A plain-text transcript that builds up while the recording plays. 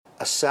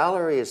A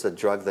salary is the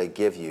drug they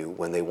give you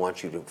when they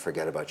want you to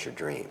forget about your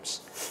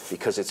dreams.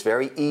 Because it's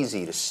very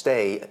easy to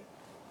stay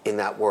in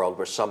that world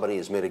where somebody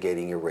is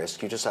mitigating your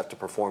risk. You just have to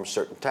perform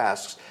certain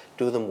tasks,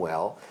 do them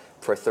well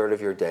for a third of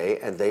your day,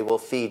 and they will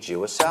feed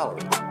you a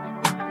salary.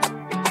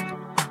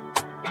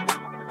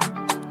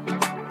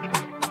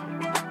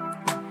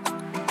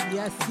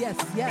 Yes, yes,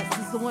 yes.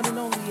 This is the one and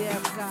only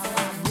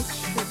AFK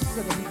mixture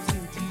for the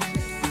team DJ.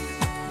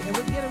 And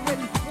we're getting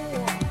ready for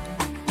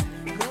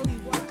Gully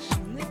Watch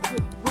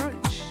Liquid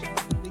Brunch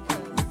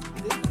because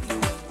this is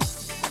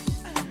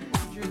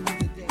drink of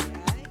the day,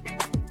 alright?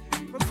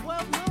 From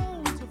 12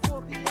 noon to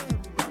 4 p.m.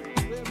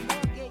 We're in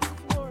Moorgate,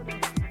 Florida.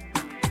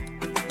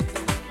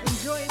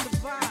 Enjoying the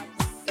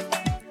vibes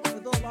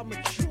with all our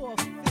mature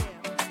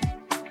fam.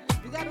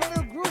 We got a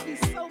little groovy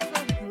soca,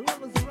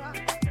 lovers rock,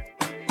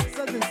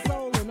 southern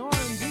soul, and R&B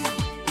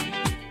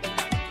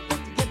to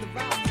get the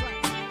vibes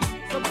right.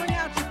 So bring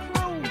out your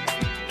crew,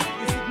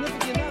 your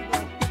significant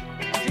other,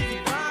 and just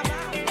vibe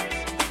out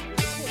with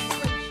the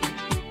corporation.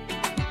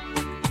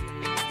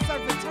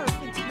 Surf and Turf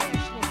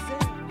International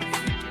Sounds,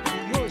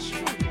 and yours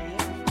truly,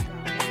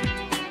 Africa.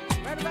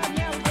 Right about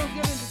now, we're gonna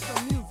get into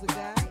some music,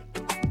 guys.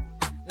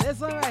 This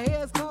one right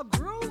here is called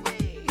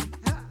Groovy.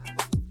 Ha.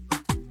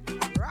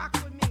 Rock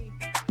with me.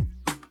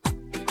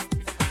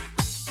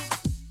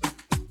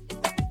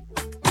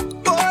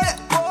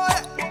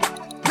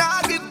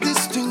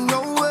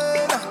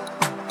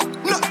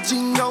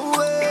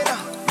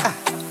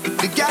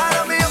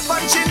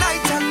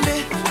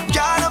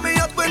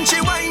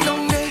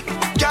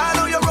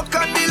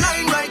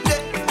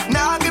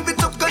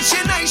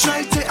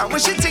 And when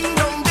she ting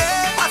down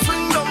there, I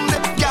swing down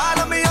there.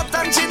 Girl, me up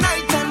and she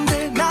night and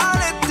day. Now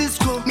let this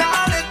go,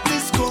 now let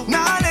this go,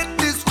 now let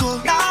this go,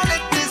 now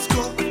let this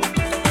go.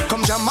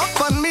 Come jam up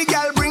on me,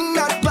 girl, bring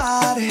that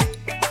body.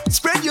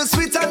 Spread your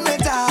sweet on me,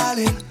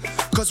 darling.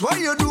 Cause what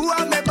you do,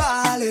 I'm me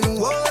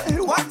balling.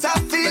 What I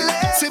feel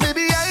it. Say,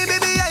 baby, I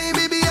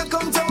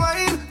come to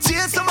wine.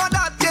 Chase some of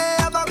that,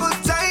 yeah, have a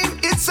good time.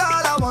 It's all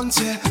I want,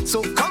 yeah.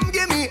 So come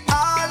give me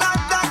all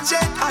of that,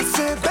 yeah. I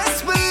say,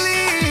 best believe.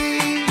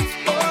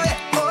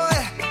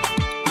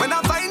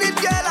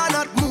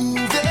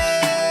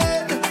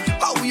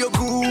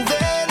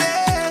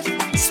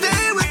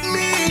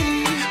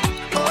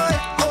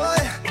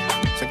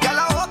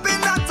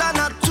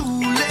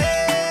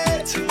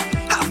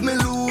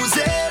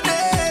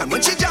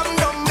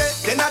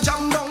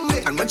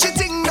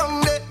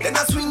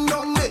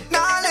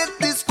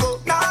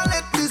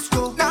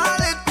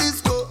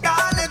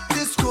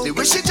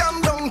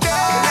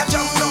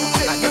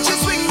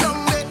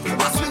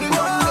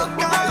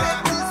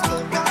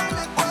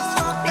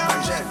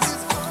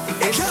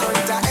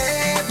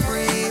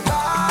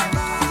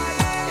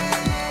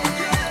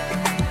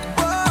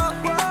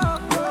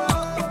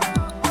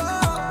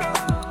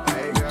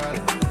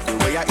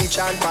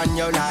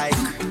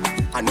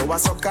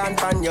 Soca and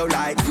pan you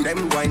like.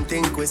 Them go and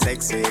think we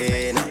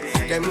sexy nah.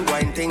 Them go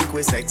and think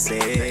we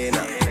sexy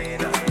nah.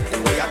 The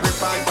way I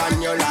grip and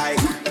pan you like.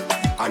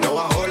 I know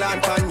a whole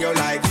and pan you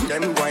like.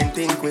 Them go and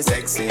think we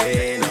sexy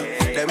nah.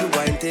 Them go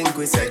and think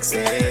we sexy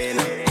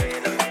nah.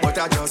 But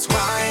I just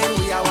whine,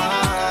 we are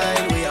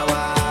wine, we are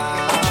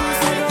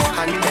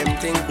wine. And them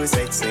think we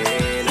sexy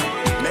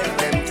nah. Make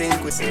them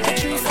think we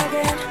sexy nah.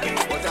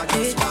 But I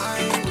just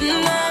whine.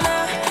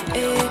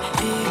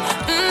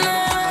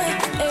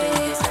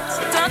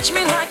 Touch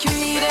me like you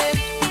need it,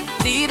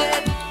 need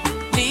it,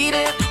 need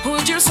it.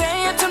 Would you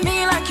say it to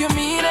me like you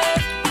mean it?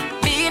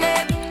 Beat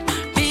it,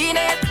 beat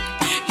it.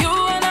 You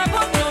and I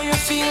both know you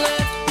feel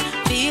it,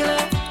 feel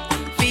it,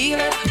 feel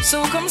it.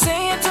 So come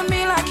say it to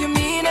me like you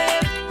mean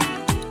it.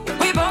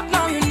 We both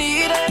know you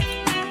need it.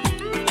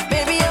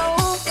 Baby,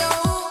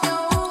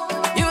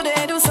 you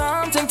did do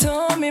something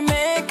to me,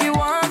 make me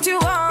want you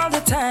all the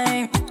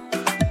time.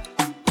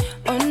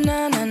 Oh,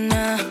 na, na,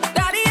 na.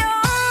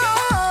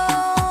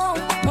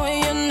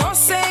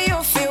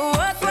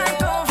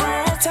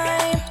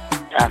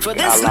 For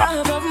this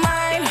love of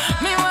mine,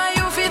 me why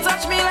you feel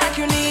touch me like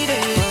you need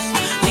it,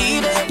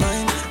 need it,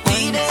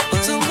 need it.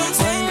 So come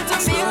say it to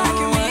me like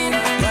you mean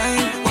it.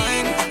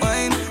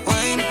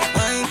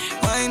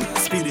 Wine,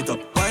 speed it up.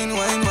 Wine,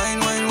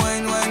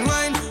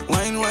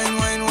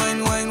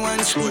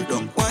 slow it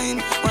down.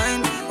 Wine.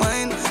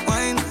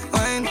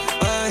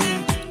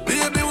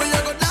 Baby, when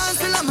you go dance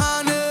till I'm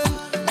morning,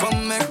 come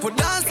make we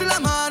dance till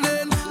I'm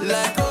morning,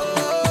 like oh.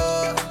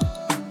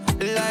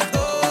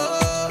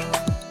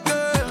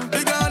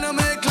 We gonna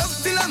make love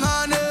till I'm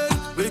morning.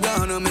 We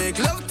gonna make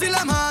love till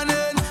I'm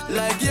morning.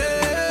 Like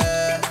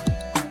yeah.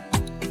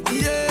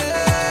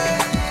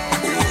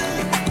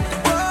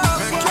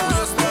 Make your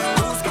waistline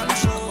lose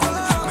control.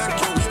 Make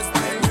your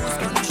waistline lose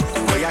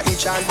control. Where you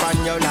itch and pan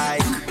you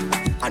like.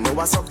 I know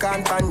a Soca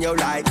and pan you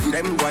like.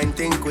 Them go and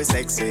think we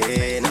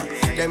sexy nah.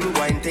 Them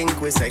go and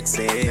think we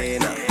sexy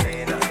nah.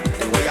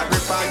 The way I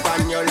grip and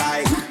pan you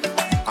like.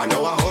 I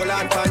know a whole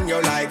and pan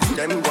you like.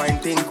 Them go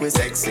and think we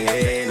sexy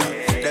nah.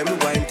 Them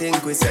go and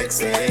think we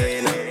sexy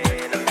nah.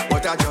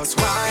 But I just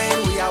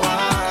whine, we are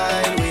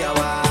whine, we are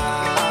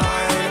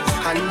whine.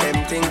 And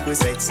them think we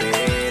sexy.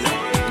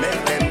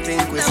 Make them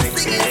think we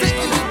sexy.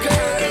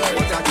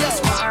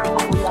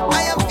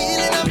 I am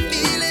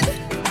feeling,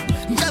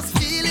 just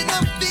feeling,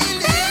 I'm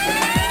feeling.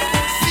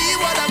 See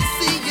what I'm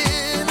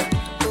seeing,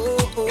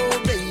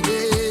 oh baby,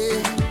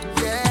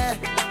 yeah.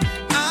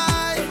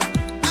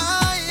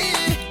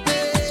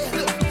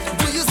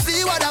 Do you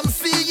see what I'm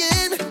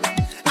seeing?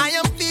 I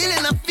am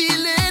feeling, I'm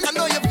feeling. I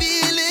know you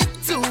feel it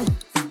too,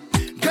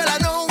 girl. I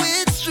know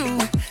it's true,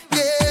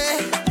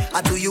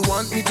 yeah. Do you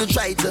want me to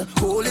try to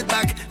hold it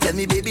back? Tell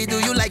me, baby, do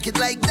you like it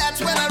like that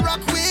when I rock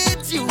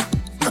with you?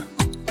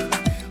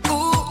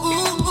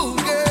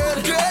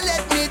 Girl,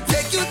 let me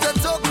take you to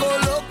Toco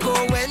Loco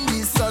when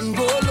the sun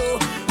go low.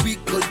 We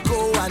could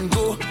go and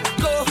go,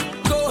 girl,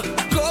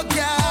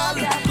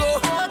 go.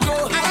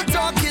 I'm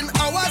talking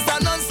hours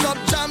and non-stop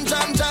jam.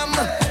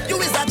 You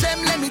is a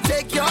gem, let me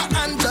take your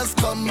hand, just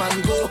come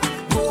and go,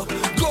 girl,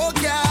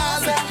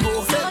 go.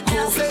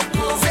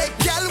 Say,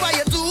 girl, why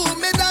you do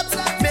me that?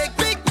 Make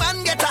big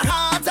man get a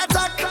heart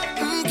attack,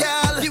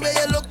 girl. The way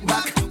you look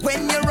back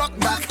when you rock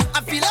back,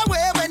 I feel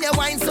away when you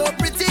whine so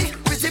pretty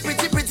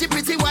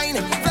wine.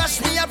 Flash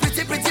me a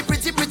pretty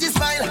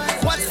smile.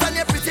 What's on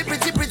your pretty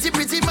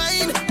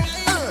mind?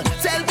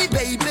 Tell me,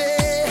 baby.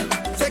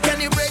 Say, can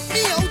you break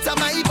me out of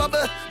my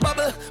bubble?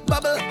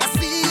 I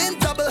see in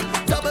trouble.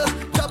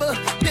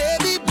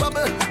 Baby,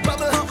 bubble.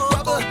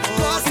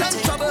 Cause some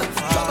trouble.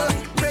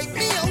 Break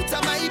me out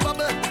of my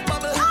bubble.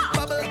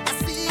 I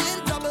see in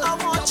trouble. I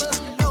want you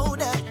to know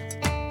that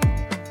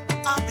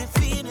I've been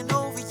feeling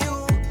over you,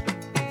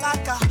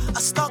 like I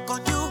stuck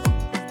on you,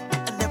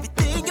 and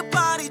everything your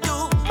body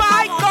do.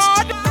 My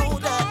God! Know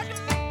that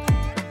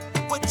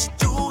what you're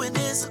doing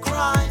is a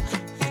crime,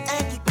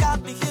 and you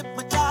got me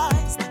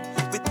hypnotized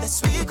with that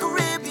sweet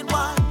Caribbean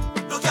wine.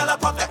 Look, girl, I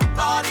pop that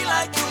body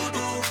like you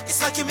do.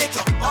 It's like you make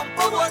your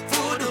bumper work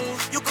voodoo.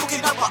 You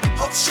cooking up a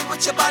potion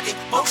with your body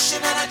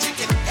motion, and I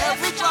drinking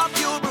every drop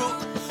you brew.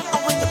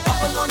 And when you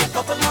bubble on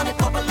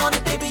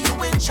it, baby, you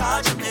in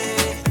charge of me.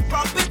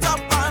 Prop it up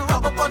and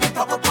rub up on it,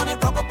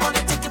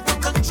 taking full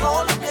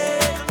control of me.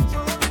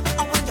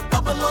 And when you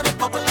bubble on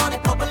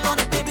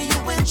it, baby,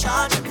 you in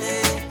charge of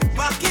me.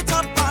 Rock it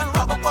up and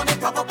rub up on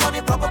it,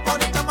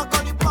 I'ma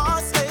call you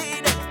boss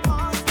lady.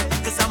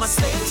 Cause I'm a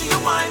slave to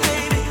your wine,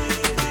 baby.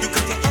 You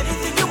can get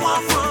anything you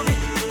want from me.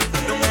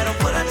 No matter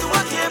what I do,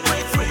 I can't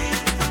break free.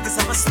 Cause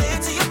I'm a slave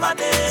to your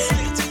body.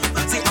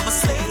 See, I'm a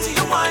slave to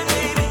your wine,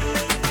 baby.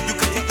 You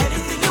can get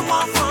anything you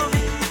want from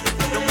me.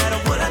 No matter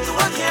what I do,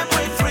 I can't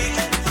break free.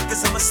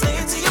 Cause I'm a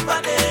slave to your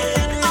body.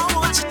 I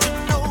want you to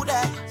know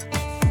that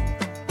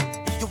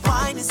your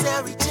wine is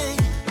everything,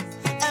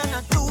 and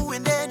I'm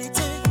doing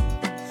anything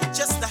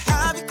just to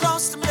have you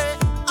close to me.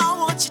 I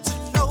want you to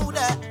know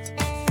that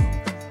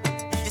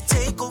you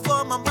take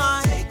over my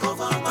mind.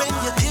 When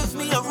you give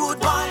me a rude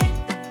wine,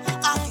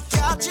 I can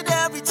catch it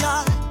every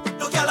time.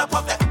 No, girl, I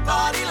pop that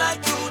body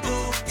like you do.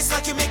 It's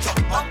like you make your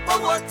bumper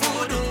work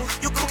voodoo.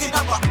 You cooking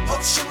up a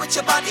potion with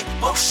your body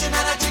motion,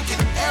 and I drinking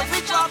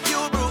every drop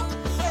you brew.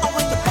 And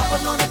when you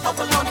bubble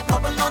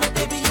on it,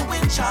 baby, you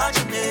in charge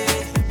of me.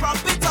 Prop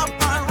it up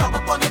and rub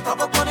up on it,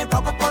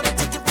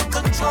 taking full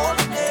control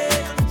of me.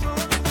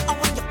 And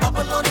when you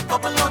bubble on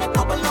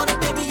it,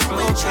 baby, you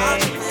in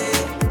charge of me.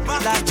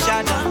 Like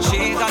Shadow,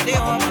 she got the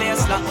whole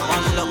place locked.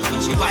 One look,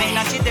 when she whine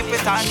and she dip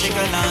it and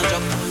jiggle and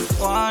jump.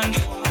 One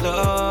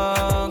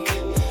look,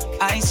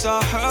 I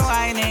saw her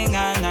whining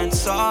and I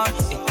saw it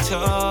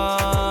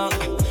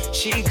took.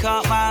 She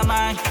caught my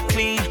mind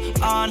clean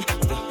on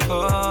the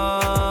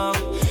hook.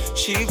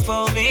 She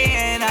pulled me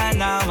in and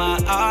now my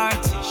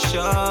heart is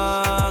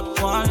shook.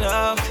 One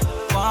look.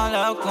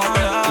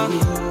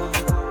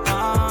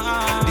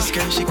 This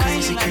girl, she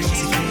crazy.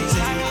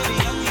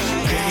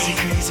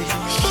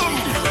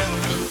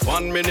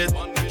 1 minute,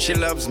 she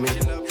loves me.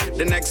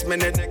 The next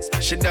minute,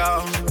 she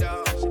down.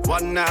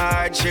 One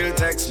night, she'll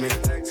text me.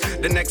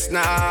 The next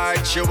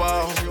night, she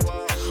won't.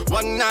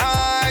 One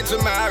night,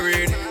 we're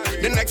married.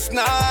 The next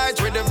night,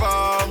 we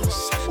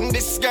divorce.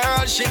 This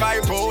girl, she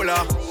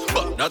bipolar,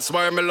 but that's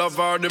why me love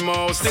her the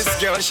most. This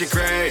girl, she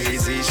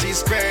crazy.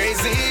 She's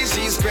crazy.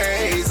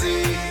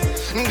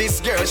 This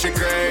girl, she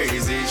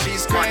crazy.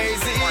 She's crazy.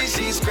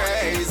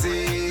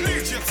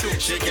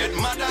 She get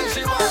mad and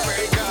she won't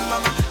break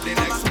up. The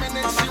next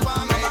minute, she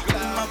won't make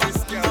love.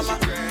 This girl, she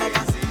crazy.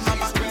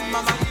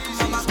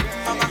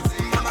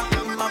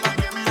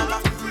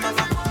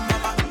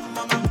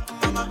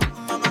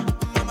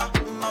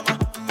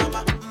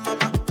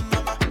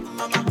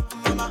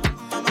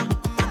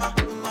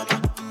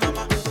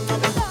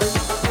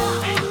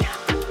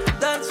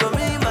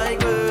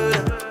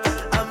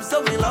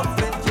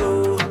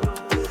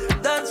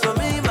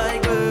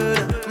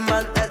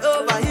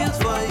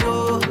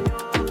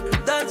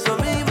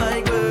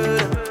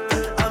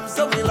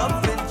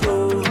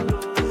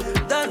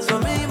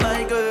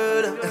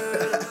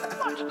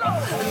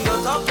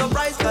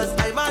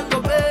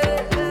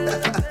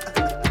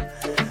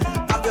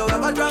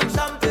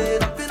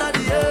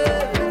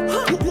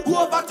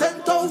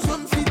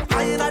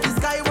 High in the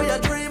sky where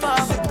you dream of.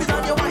 Sipping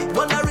on your white,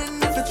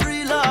 wondering if it's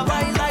real love.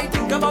 Right, like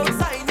think about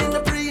sight.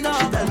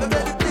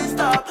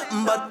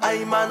 but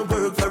I man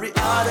work very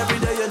hard every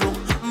day, you know.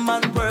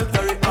 Man work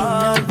very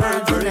hard,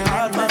 work very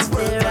hard, man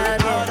work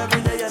very hard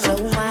every day, you know.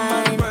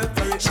 Man work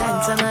very hard.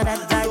 Shine some of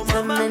that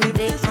vitamin D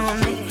on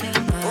me.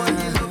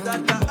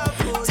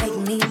 Take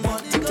me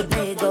back to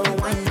Tobago,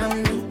 wine on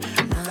me.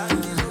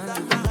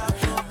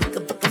 We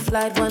could book a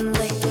flight one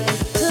way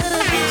to the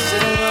beach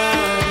of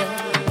water.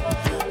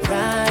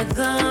 Ride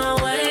the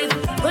wave,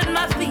 put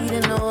my feet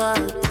in the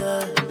water.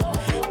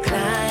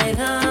 Glide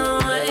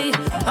away,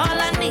 all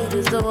I need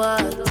is the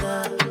water.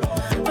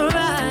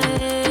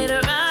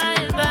 Ride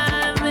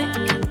by me,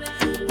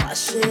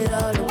 wash it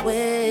all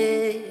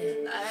away.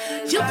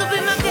 You could be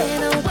my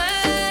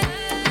getaway,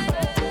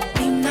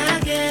 be my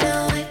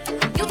getaway.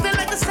 You feel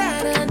like a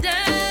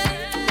Saturday,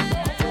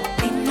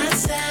 be my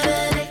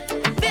Saturday.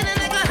 Feeling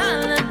like a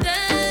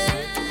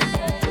holiday,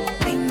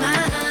 be my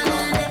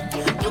holiday.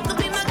 You could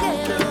be my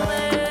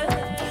getaway,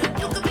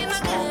 you could be my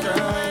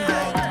getaway.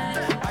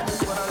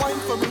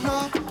 Wine for me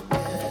now,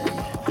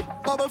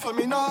 bubble for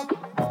me now,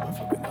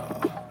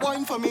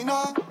 wine for me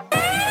now.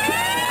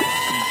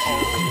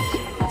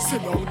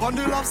 Sit down on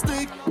the love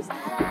stick,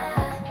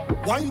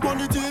 wine on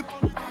the tip.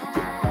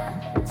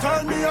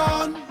 Turn me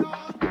on,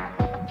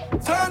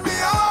 turn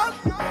me on.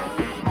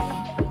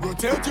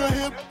 Rotate your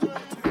hip,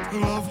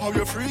 love how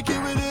you're freaky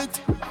with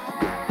it.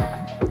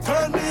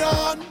 Turn me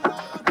on,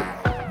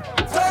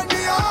 turn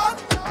me on.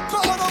 No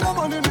other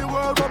woman in the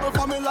world bubble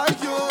for me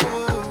like you.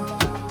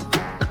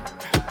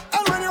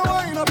 And when you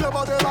wind up your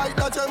body like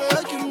that, you're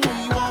making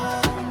me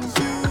want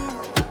you.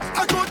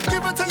 I could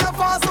give it to you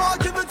fast, or I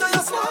give it to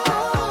you slow.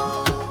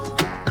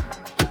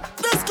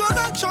 This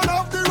connection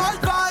of the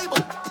right vibe.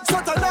 So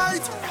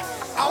tonight,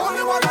 I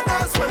only wanna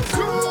dance with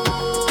you.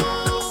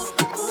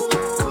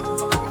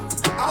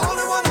 I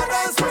only wanna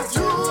dance with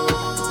you.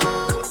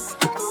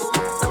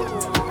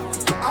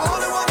 I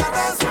only wanna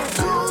dance with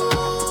you.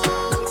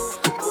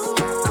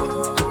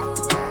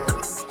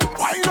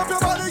 Wind up your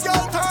body,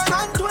 girl, turn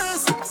and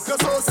twist. You're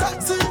so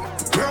sexy,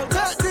 girl,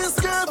 take this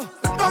game.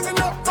 Down in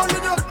your, down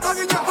in your, down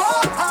in your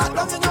heart, heart,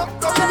 down in your,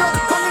 down in your,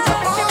 down in your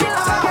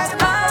heart,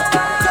 heart.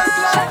 Take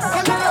love,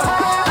 down in your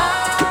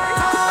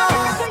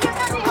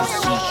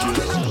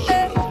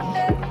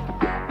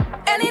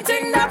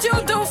Anything that you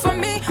do for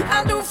me,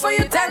 I'll do for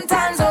you 10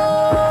 times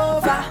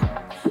over,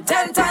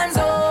 10 times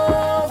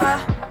over,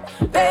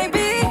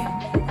 baby,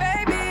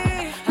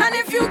 baby. And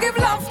if you give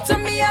love to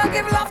me, I'll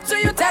give love to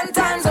you 10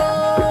 times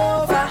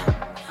over,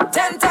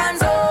 10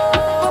 times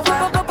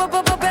over,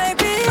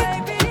 baby.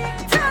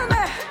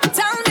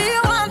 Tell me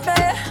you want me,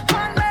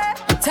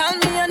 tell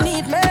me you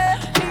need me,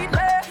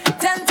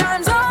 10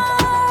 times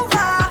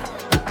over.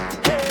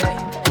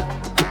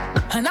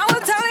 And I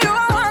will tell you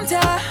I want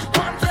ya,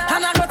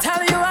 and I will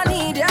tell you I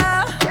need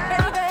ya,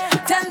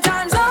 10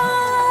 times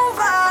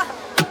over,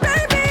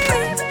 baby.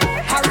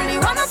 I really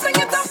wanna sing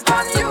it up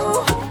on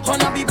you,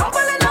 wanna be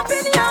bubbling up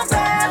in your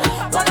bed,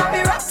 wanna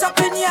be wrapped up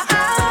in your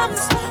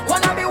arms,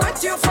 wanna be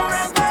with you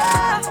forever.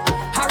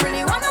 I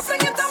really wanna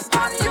sing it up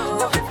on you,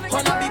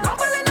 wanna be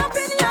bubbling up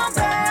in your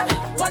bed,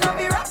 wanna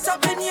be wrapped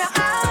up in your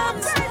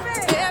arms,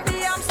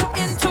 baby. I'm so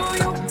into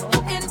you,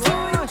 into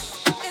you,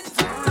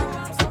 into you,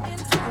 I'm so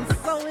into you. I'm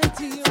so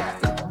into you.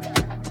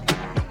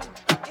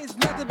 It's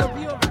nothing but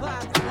pure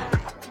vibes.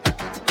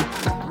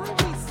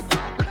 Groovy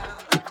Soca.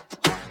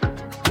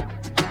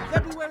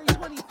 February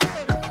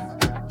 25th.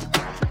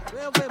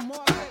 Railway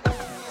Market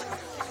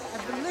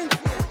at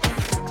Valencia.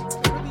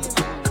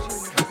 Caribbean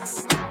Fusion.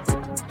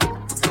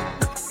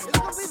 It's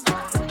gonna be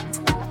fun.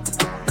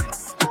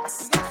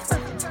 We got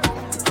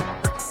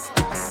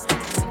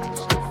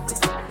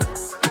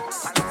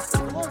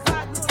special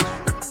alongside yours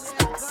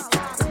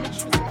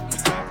truly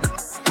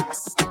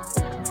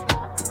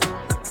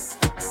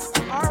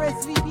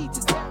RSVP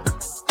today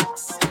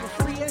for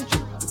free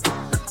entry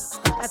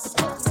at the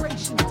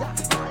corporation dock.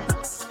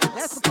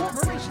 That's the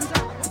corporation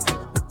dock.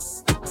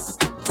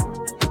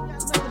 Got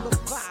nothing but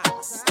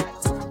vibes,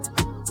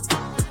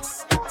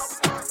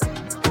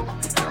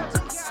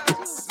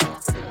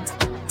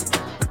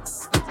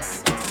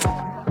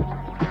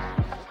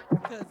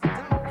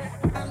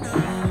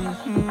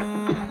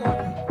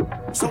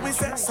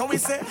 So we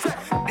say,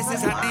 this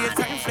is a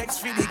daytime flex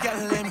for the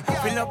girl them.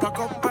 Fill up a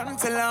cup and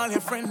tell all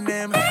your friends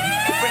them now.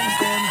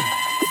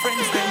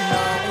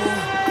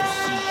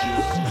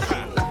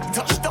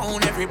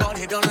 Touchdown,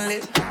 everybody done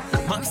lit.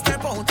 Man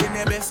step out in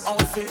their best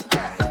outfit.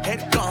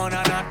 Head gone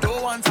and I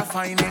don't want to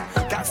find it.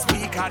 That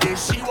speaker there,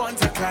 she want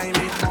to climb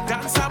it.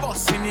 Dance a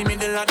bus in the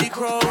middle of the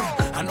crowd.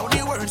 I know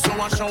the words, so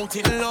I shout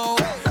it loud.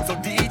 So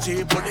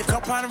DJ, pull it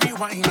up and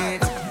rewind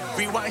it.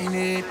 Rewind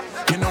it.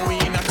 You know we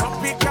in a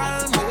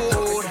tropical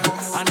mode.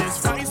 And it's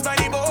vibes by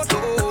the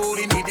boatload.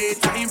 In the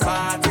daytime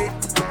party.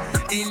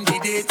 In the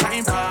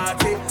daytime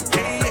party.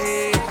 Hey,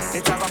 hey.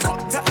 Let's have a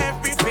cut to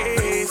every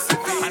face.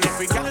 And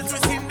every girl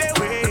twisting their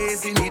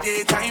ways. In the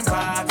daytime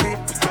party.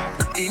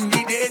 In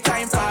the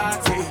daytime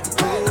party.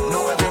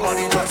 Now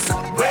everybody just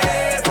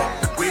wave up.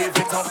 Wave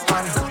it up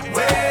and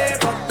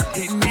wave up.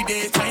 In the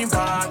daytime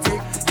party.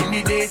 In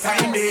the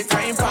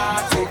daytime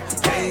party.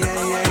 Hey, hey,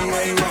 hey,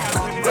 hey,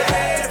 hey.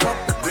 Wave up.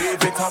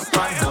 Wave it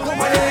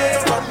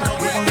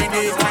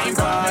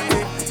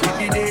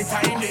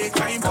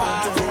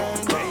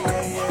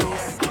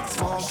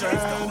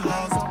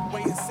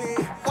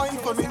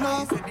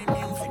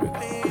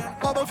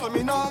for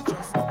me now.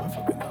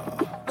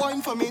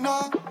 Wine for me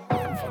now.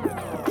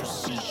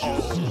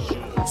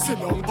 Sit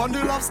down on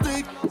the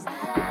lipstick.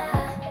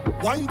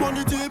 Wine on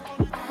the tip.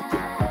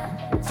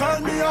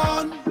 Turn me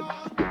on.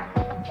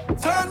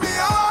 Turn me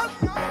on.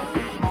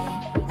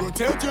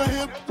 Rotate your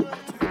hip.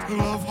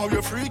 Love how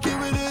you're freaky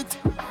with it.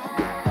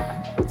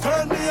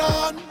 Turn me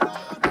on.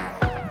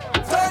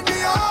 Turn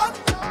me on.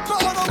 No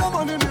other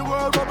woman in the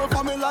world rubber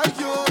for me like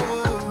you.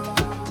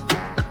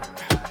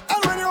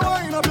 And when you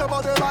wind up your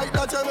body like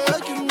that, you're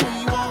making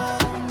me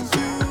want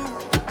you.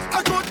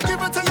 I could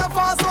give it to you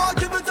fast or I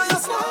give it to you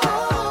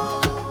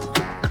slow.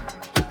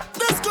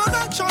 This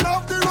connection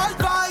of the right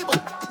vibe.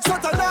 So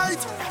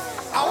tonight,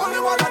 I only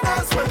wanna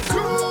dance with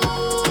you.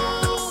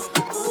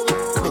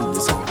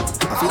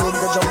 I feel like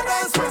the jump.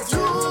 Dance with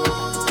you.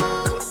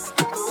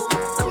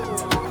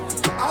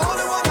 I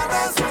only wanna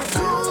dance with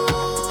you.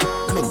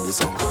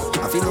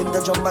 I feel him to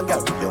jump and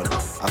carry on.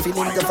 I feel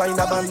him to find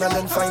a man and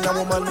then find a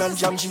woman and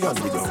jam she on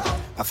the ground.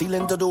 I feel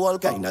him to do all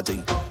kind of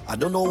thing. I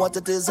don't know what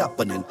it is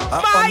happening.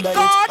 I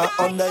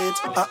under it.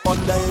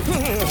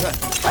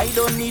 I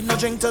don't need no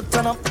drink to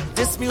turn up.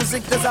 This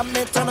music does a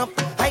me turn up.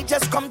 I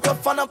just come to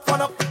fun up.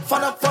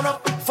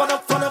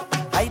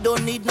 I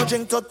don't need no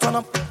drink to turn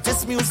up.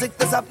 This music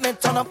does a me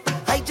turn up.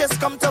 I just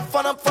come to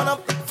fun up.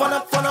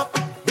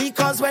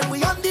 Because when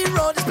we on the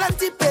road, it's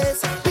plenty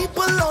pace.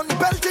 People only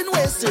belting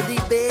waist to the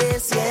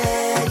base. Yeah.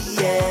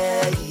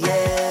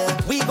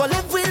 We go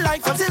live with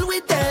life until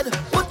we dead.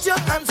 Put your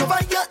hands over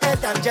your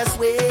head and just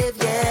wave.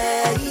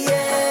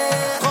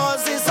 Yeah.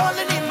 Cause it's all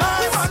in the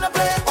mind. We wanna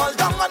play all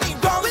down on the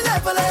ground. We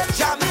level it.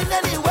 Jamming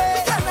anyway.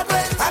 We cannot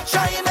wait. I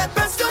try my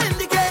best to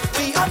indicate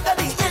we under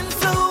the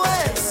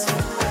influence.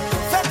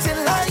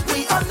 Fetting like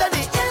we under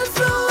the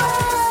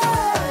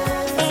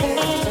influence.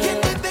 Give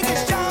the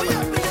biggest shout.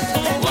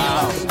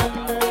 Wow.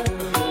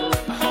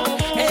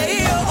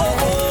 Hey,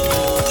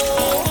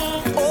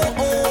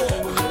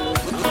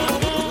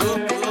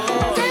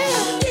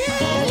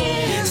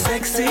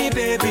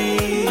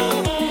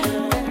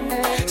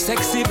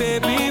 Sexy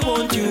baby,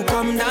 won't you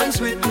come dance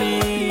with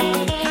me?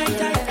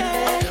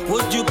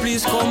 Would you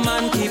please come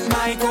and keep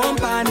my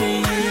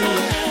company?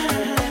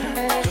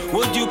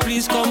 Would you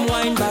please come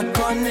wind back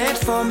on it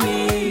for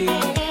me?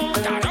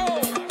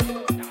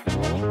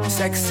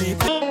 Sexy.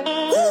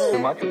 Too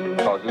much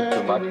causes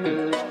too much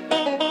heat.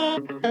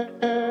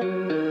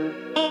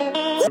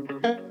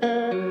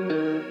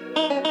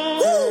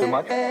 Too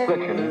much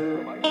friction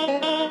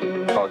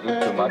causes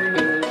too much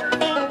heat.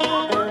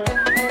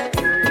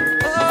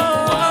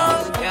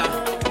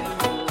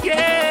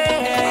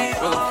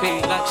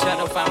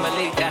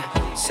 Family, yeah.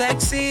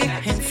 Sexy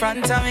in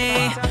front of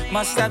me.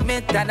 Must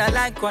admit that I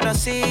like what I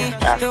see.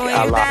 The way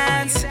you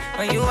dance,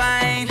 when you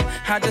whine,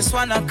 I just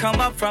wanna come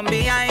up from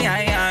behind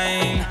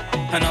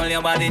and hold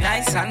your body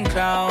nice and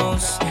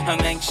close and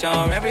make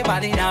sure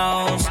everybody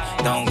knows.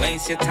 Don't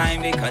waste your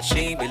time because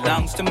she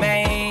belongs to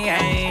me.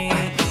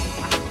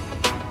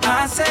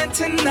 I said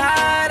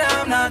tonight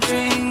I'm not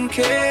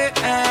drinking,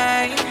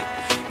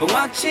 but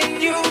watching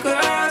you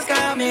girls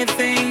got me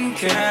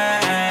thinking.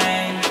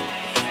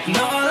 And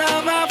all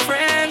of my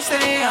friends,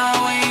 they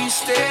are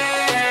wasted.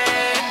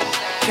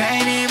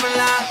 Can't even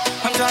lie,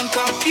 I'm drunk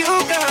off you,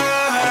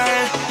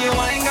 girl. You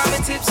ain't got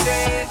me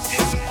tipsy.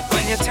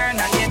 When you turn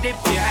and you dip,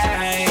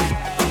 yeah.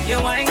 You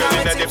ain't got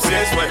me tipsy.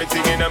 When me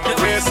thinking of my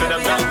waist, and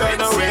I'm not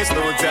gonna waste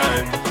no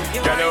time.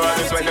 Girl, you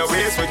always when I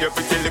waste with your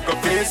pretty little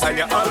face, and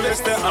you always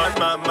stay on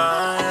my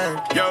mind.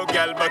 Yo,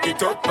 girl, back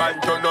it up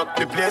and turn up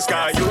the place,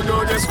 cause you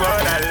know just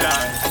what I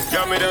like.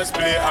 Yo, me just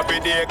play every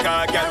day,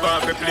 cause girl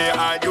want me play,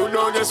 and you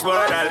know just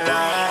what I like.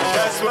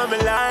 That's why me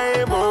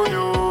like on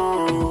you.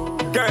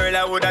 Girl,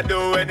 I woulda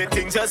do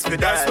anything just for that.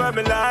 That's why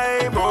me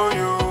like on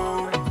you.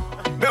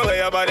 The way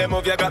your body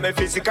move, you got me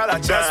physical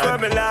attract. That's why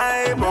me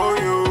like on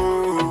you.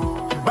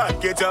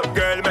 Back it up,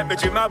 girl, make me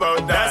dream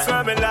about that. That's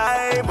why me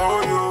like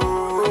on you.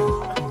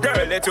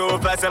 Girl, it's too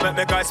fast, I make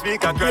me call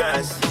speak a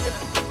crash.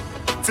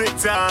 Tick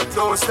tock,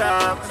 don't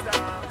stop.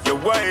 You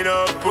wind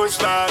up, push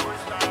back.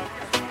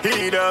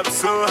 Heat up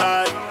so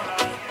hot.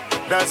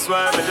 That's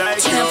why me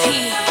like you.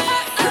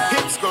 Your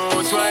hips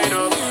goes wide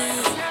up.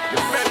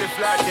 Your belly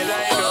flat, you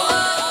line up.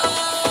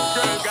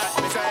 Girl got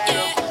me tied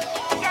up.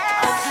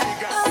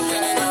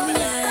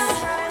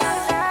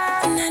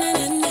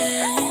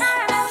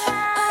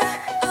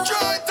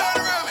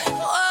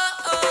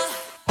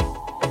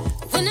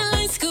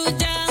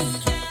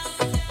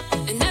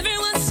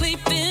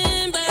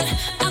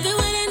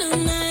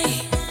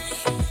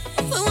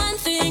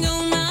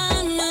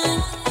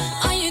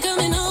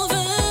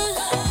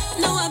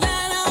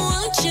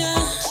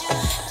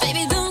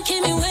 Baby, don't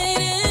keep me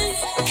waiting.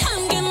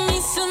 Come give me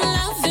some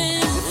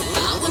loving.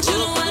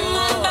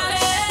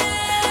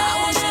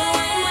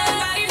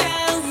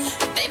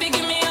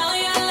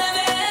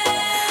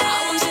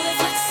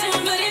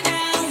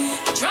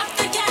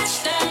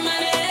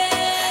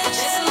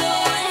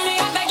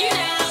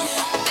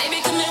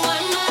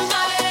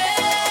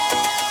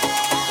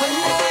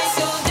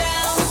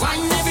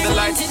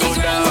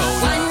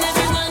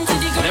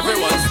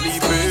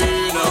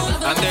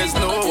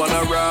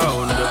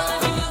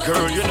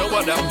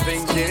 what I'm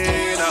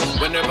thinking.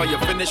 Whenever you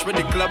finish with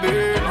the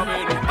clubbing,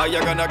 are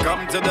you gonna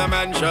come to the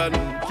mansion?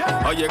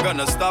 Are you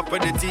gonna stop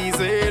with the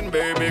teasing?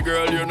 Baby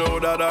girl, you know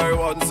that I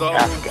want some.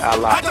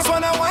 I just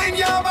wanna wind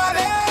your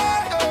body.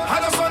 I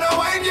just wanna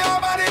wind your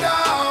body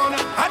down.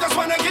 I just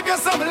wanna give you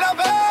some love.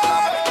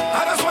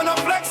 I just wanna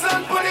flex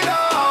and put it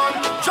on.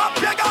 Drop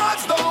your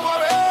guards, don't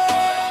worry.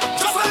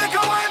 Just a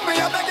little wind me,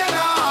 I beg you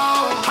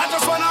now. I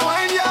just wanna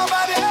wind your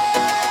body.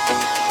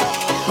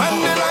 When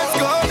the lights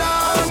go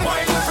down,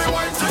 wind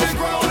everyone to the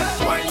ground.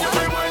 Wind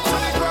everyone to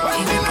the ground. When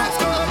the lights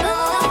go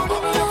down,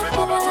 bubble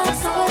everyone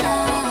to the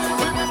ground.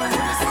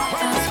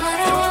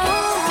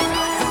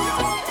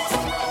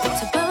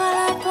 To bubble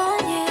up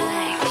on you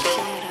like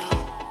shadow.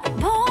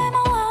 Boy,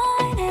 my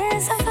wine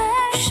is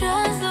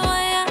affections. The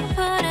way I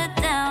put it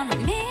down.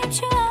 Meet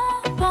you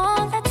up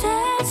on the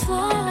dance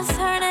floor. Let's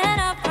turn it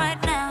up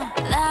right now.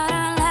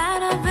 Louder,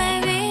 louder,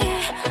 baby.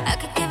 I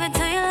could give it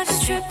to you like a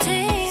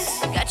striptease.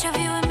 Got your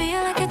view of me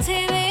like a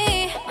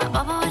TV. My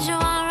bubble, what you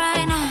want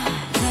right now?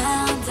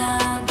 Down,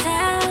 down,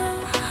 down.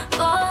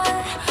 Boy,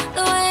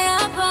 the way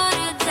I put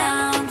it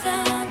down,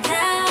 down,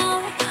 down.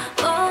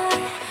 Boy,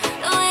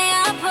 the way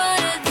I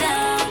put it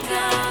down,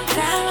 down,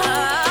 down.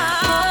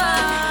 Boy,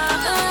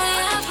 the way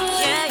I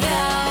put it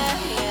down.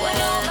 When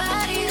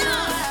nobody's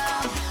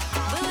around.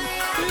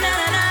 Na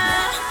na na,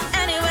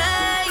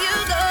 anywhere you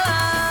go,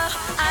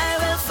 I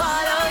will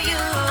follow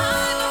you.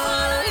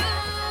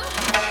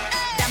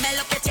 Dame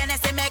lo que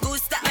tienes y me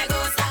gusta, me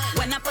gusta.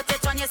 When I put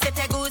it on you, say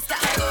te gusta,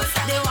 me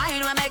gusta. The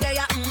wine when me get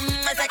ya,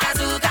 it's like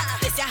azúcar.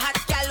 This your hot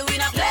gal, we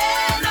no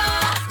play, no.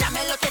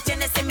 Dame lo que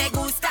tienes y me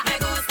gusta, me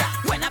gusta.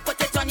 When I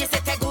put it on you,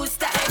 say te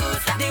gusta, me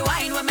gusta. The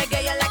wine when me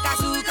get ya like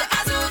azúcar,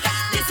 azúcar.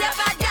 This your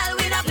bad gal,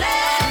 we no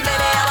play,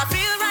 baby. How I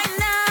feel right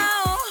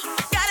now,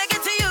 gotta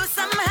get to you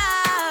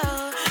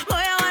somehow.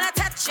 Boy, I wanna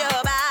touch your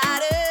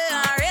body.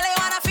 I really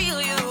wanna feel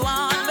you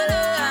on me.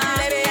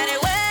 Baby,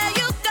 anywhere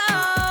you go,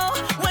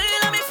 will you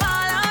let me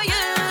follow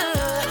you?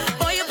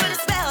 Boy, you put a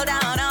spell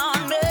down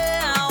on me.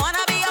 I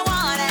wanna be your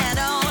one and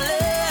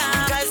only.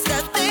 'Cause the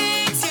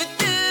things you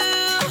do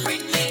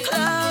bring me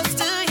close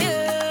to you.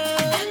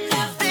 And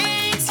the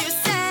things you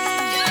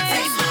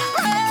say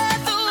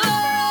breath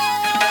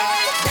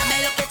Dame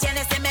lo que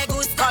tienes y me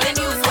gusta. Calling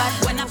you what?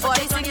 When I'm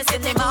 40 swinging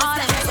in the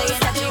morning,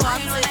 saying that you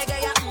want me.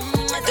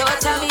 Don't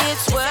tell me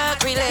it's work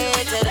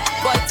related.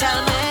 Boy, tell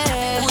me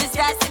who is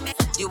that?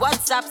 The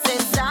WhatsApp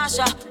says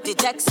Sasha. The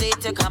text say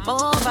to come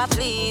over,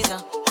 please.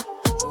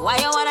 Why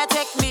you wanna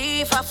take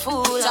me for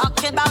fool?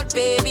 Talking about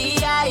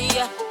baby,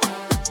 I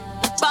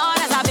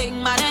born as a big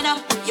man, you know.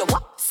 You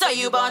what? So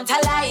you born to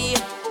lie.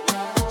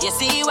 You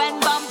see when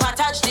bumper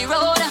touch the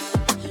road,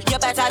 you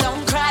better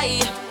don't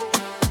cry.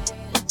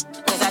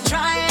 'Cause I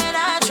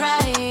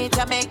try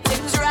to make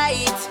things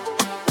right,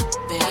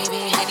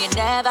 baby, and you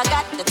never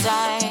got the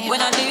time.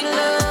 When I need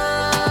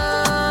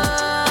love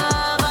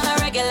on a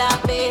regular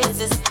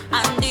basis,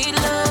 I need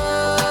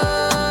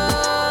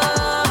love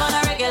on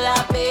a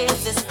regular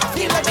basis.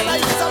 Give me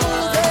love,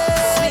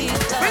 sweet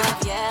love,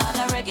 yeah, on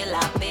a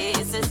regular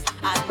basis.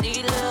 I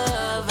need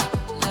love,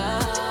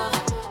 love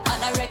on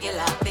a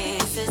regular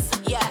basis,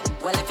 yeah.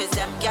 Well, if it's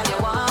them girl you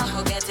want, who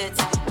get it?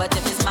 But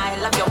if it's my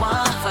love you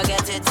want,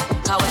 forget it.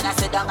 'Cause when I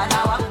sit down and I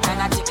walk,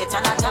 and I take it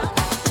and I talk,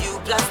 you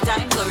plus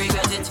time go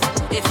regret it.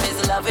 If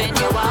it's loving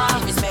you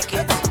want, respect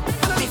it.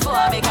 Before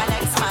I make a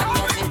next man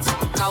get it.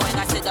 'Cause when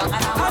I sit down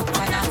and I walk,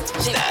 and I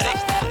take it.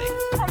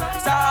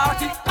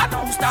 Start it, I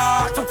know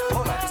start.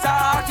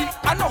 Start it,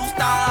 I know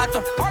start.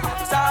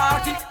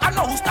 Start it, I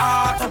know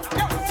start.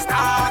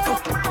 Start,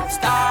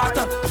 start.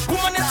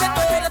 Woman is a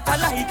door that I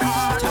like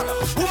it.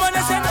 Woman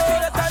is a door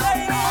that I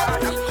like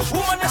it.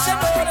 Woman is a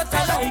door that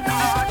I like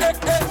it.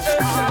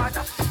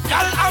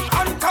 Girl, I'm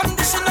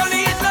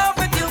unconditionally in love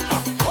with you.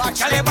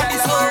 Girl, your body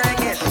so.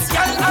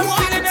 Girl, I'm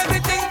feeling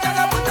everything that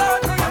I put on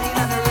you.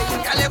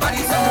 Girl, your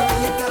body so.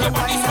 Your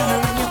body so.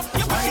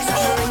 Your body so.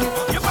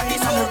 Your body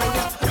so.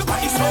 Your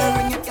body so.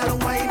 Girl,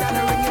 wine and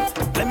ring it.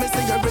 Let me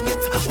see you ring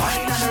it.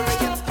 Wine and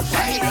ring it.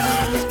 Hey,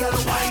 girl,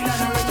 wine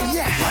and ring it.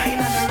 Yeah,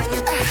 wine and ring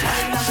it.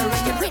 Wine and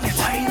ring it. Ring it.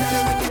 Wine and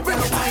ring it.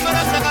 Ring it. Wine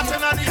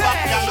and ring it.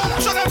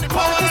 Show them the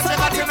power that's in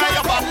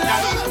your back,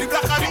 girl. The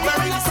black and the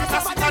berry, the sweet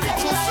and the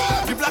juice.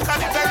 The black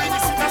and the berry, the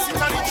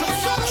sweet and the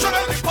juice. Show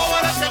them the power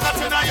that's in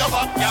your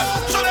back, girl.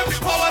 Show them the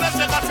power that's in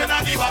the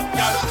back,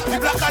 girl. The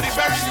black and the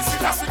berry, the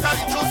sweet and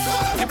the juice.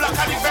 The black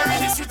and the berry,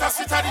 the sweet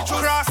and the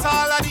juice. Cross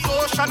all of the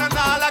ocean and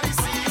all of the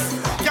seas.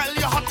 Girl,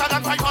 you're hotter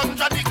than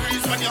 500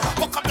 degrees. When you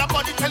hook up your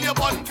body, tell you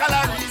burn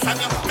calories. And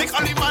you make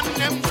all the man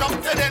them jump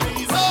to their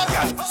knees. Oh,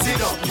 Girl, sit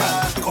down, girl.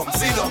 Come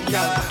sit down,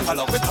 girl. I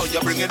love it how you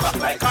bring it back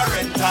like a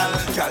rental.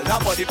 Girl, that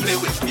body play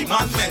with the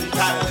man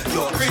mental.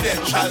 Your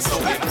credentials so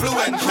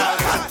influential.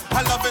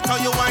 I love it how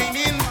you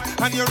whining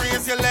and you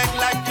raise your leg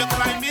like you're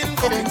climbing.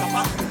 Come it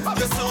up,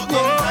 you're so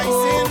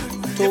enticing.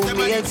 Told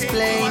me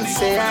explain,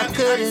 say I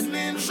couldn't.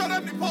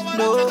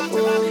 No,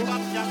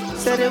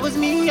 said it was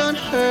me on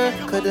her,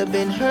 could have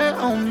been her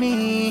on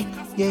me.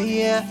 Yeah,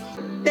 yeah.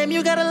 Damn,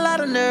 you got a lot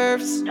of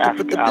nerves to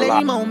put the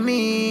blame on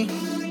me.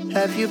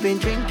 Have you been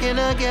drinking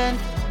again?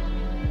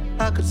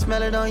 I could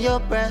smell it on your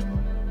breath.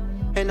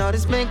 And all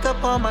this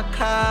makeup on my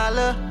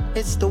collar,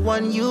 it's the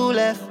one you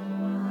left.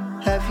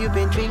 Have you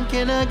been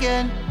drinking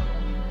again?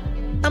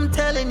 I'm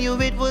telling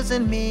you it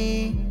wasn't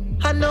me.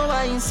 I know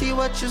I ain't see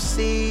what you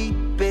see,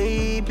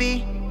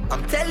 baby.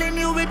 I'm telling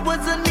you it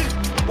wasn't me.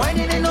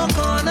 Whining in no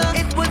corner,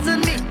 it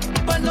wasn't me.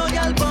 But no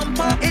y'all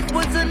bumper, it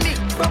wasn't me.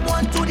 From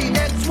one to the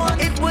next one,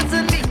 it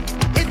wasn't me.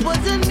 It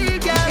wasn't me,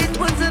 girl, it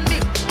wasn't me.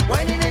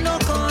 Whining in no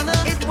corner,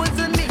 it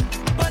wasn't me.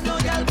 But no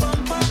y'all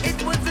bumper,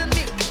 it wasn't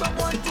me. From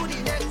one to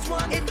the next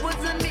one, it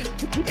wasn't me.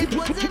 It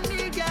wasn't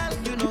me, girl.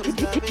 You know this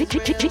love is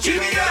real.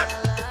 Junior!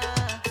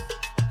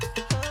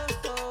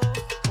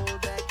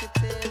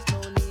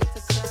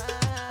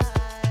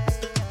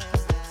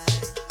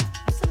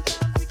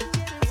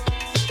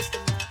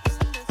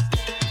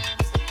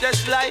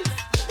 Just life.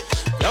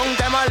 Long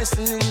time I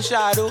listen in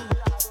shadow.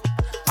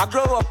 I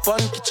grow up on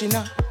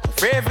Kitchener. My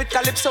favorite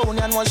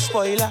Calypsonian was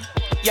Spoiler.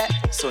 Yeah,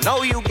 so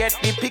now you get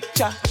the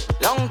picture.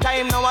 Long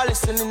time now I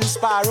listen in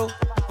Sparrow.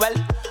 Well,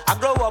 I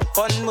grow up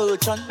on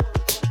Merchant.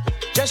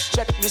 Just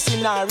check the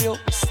scenario.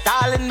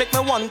 Stalin make me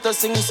want to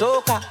sing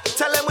soca.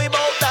 Tell them we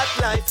about that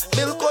life.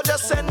 Milko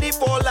just send the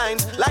 4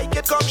 lines. Like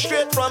it come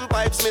straight from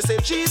pipes. Me say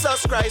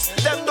Jesus Christ.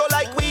 Them don't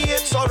like we,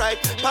 it's alright.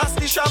 Pass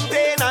the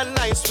champagne and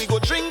nice. We go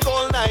drink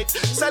all night.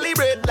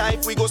 Celebrate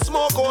life, we go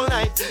smoke all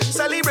night.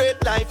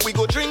 Celebrate life, we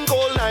go drink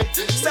all night.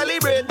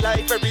 Celebrate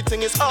life,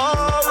 everything is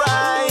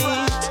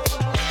alright.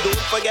 Don't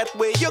forget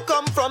where you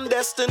come from,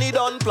 destiny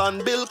done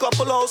plan. Build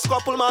couple house,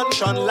 couple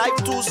mansion. Life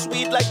too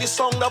sweet like the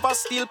sound of a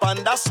steel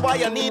pan. That's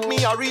why I need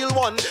me a real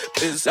one.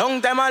 It's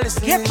long time I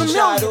listen in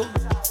shadow.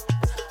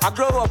 I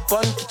grow up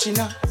on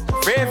Kitchener.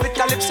 Favorite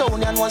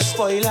Calypsonian was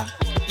Spoiler.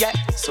 Yeah,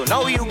 so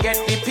now you get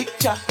the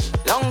picture.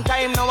 Long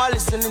time now I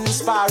listen in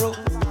Sparrow.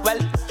 Well,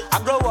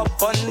 I grow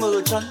up on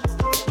Merchant.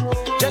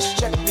 Just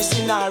check the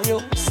scenario.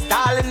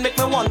 Stalin make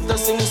me want to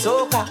sing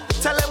soca.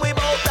 Tell them we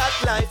about that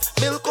life.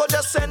 Milko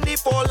just send the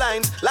 4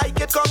 lines. Like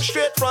it come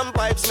straight from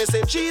pipes. Me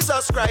say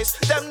Jesus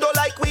Christ. Them don't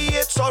like we,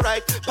 it's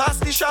alright. Pass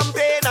the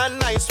champagne and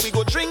nice. We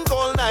go drink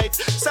all night.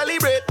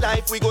 Celebrate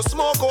life, we go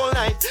smoke all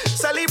night.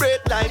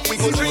 Celebrate life, we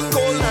go drink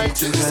all night.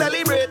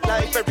 Celebrate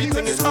life,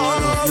 everything is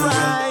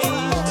alright.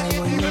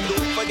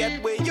 Don't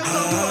forget where you come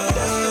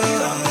from.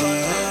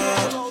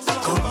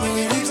 Come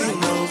with the thing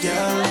now,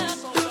 girl.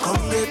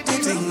 Come with the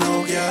thing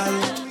now, girl.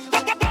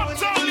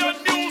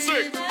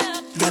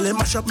 Girl, it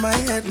mash up my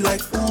head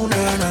like ooh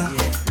na na.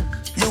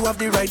 You have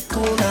the right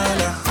cool na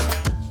na.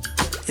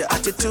 Your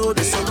attitude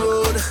is so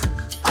rude.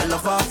 I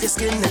love off your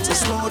skin, it's so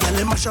smooth. Girl,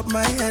 it mash up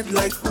my head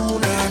like ooh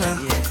na na.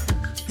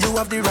 You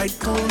have the right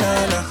cool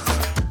na na.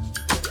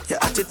 Your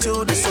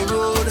attitude is so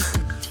rude.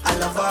 I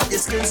love off your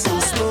skin so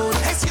smooth.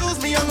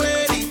 Excuse me, young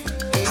lady.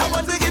 I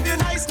want to give you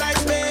nice,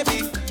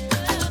 baby.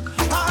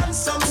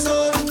 Handsome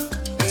soul.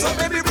 So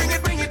baby, bring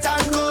it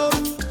and go.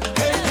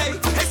 Hey, hey,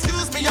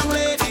 excuse me, young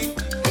lady.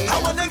 I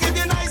wanna give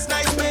you nice,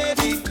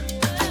 baby.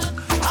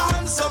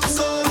 Handsome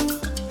soul.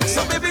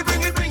 So baby,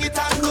 bring it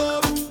and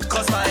go.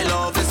 'Cause my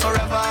love is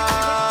forever.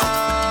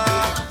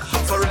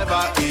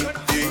 Forever,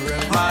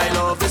 My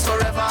love is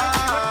forever.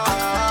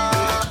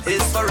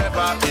 It's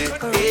forever,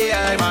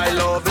 My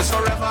love is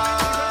forever.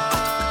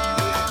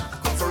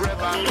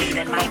 Forever,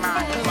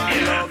 My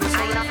love is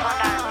forever.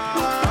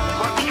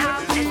 What we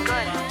have is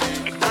good.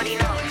 It's good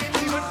enough.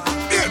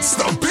 It's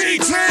the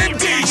B-Team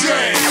DJ.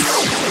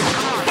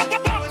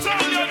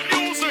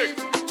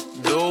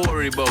 Don't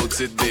worry about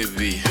it,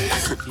 baby.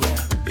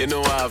 You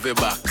know I have your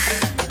back.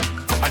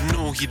 I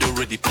know he don't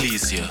really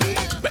please you,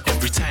 but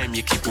every time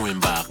you keep going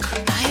back.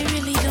 I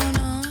really don't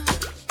know.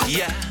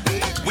 Yeah,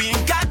 we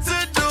ain't got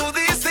to do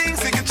these things,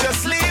 you can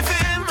just leave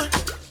him.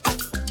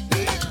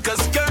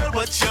 'Cause girl,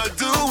 what you're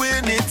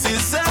doing, it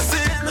is a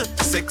sin.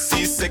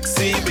 Sexy,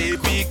 sexy,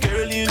 baby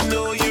girl, you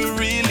know you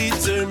really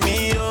turn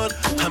me on.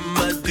 I'm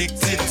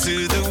addicted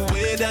to the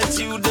way that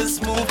you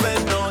just move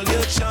and all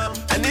your charm.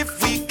 And if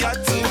we got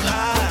to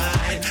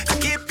hide to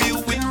keep you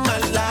in my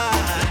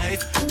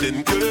life,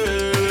 then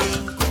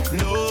girl,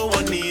 no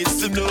one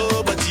needs to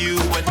know but you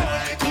and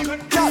I.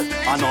 Girl,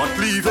 I'm not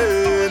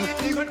leaving.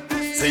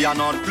 Say I'm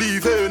not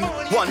leaving.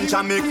 One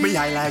jam make me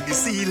high like the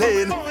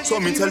ceiling. So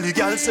me tell the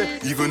girl say,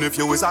 even if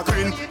you was a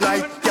green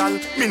like girl,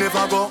 me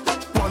never go.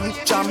 One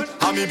jam,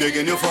 and me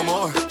begging you for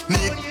more.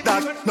 Need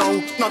that now,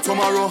 not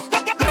tomorrow.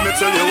 Let me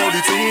tell you how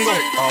the thing go.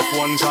 Off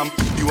one jam,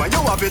 you and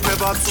you have it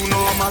never too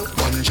normal.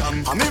 One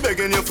jam, and me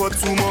begging you for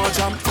 2 more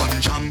jam.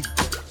 One jam,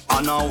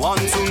 and I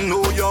want to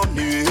know your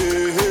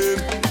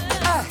name.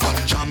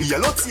 One jam,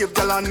 yellow tape,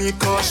 girl, I need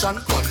caution.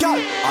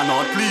 Girl, I'm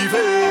not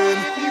leaving.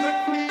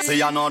 Say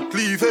you're not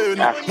leaving.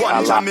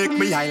 One jam make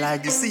me high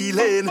like the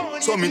ceiling.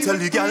 So me tell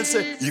the girl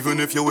say, even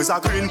if you was a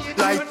green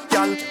like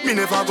girl, me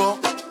never go.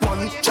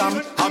 One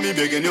jam, and me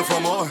begging you for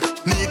more.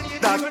 Need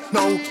that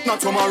now, not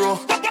tomorrow.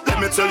 Let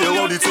me tell you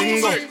how the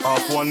thing go.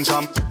 Off one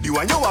jam, you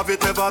and you have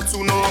it never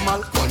too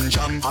normal. One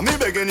jam, and me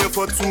begging you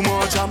for 2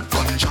 more jam.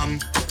 One jam,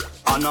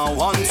 and I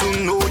want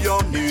to know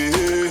your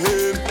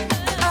name.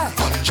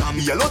 One jam,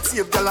 yellow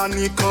tape, girl, I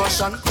need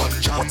caution.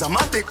 One jam, but I'm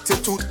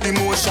addicted to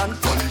emotion.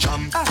 One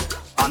jam.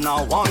 and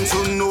I want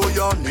to know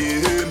your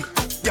name.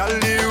 Girl,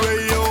 the way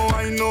you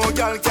I know,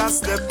 girl can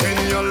step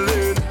in your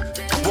lane.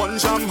 One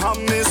jam have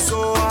me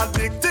so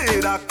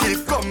addicted, I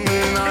keep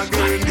coming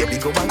again. Baby,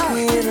 go back Girl, the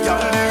way you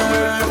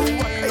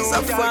I know,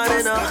 girl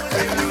can step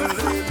in your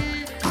lane.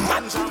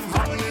 One jam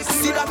have me so.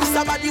 See that be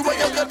somebody where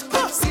you get.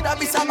 See that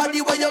be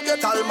somebody where you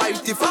get.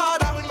 Almighty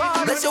Father,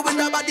 bless you with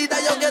the body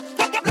that you get.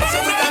 Bless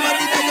you with the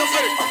body that you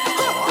get.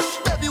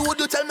 Baby, would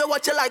you tell me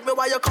what you like me?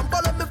 Why you come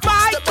follow me?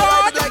 Step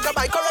ride it like a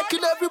bike,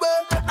 correcting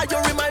everywhere. And you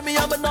remind me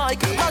I'm a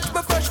Nike. Match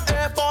me fresh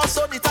Air Force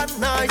on it at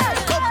night.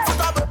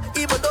 Comfortable,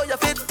 even though you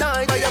fit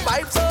tight. But your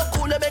vibe so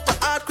cool, you make my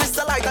heart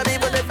crystallize. And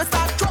even if it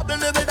start troubling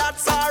me,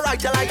 that's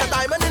alright. You like a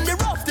diamond in the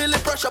rough till the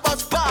pressure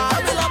bust by. I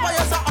will love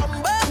you so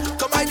humble.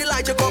 Come ride the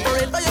light, you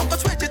cooperate, but you can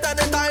switch it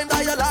anytime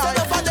that you like.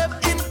 Some of them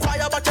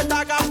inquire, but you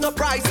talk off the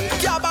price.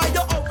 Can't buy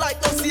you out like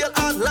no sale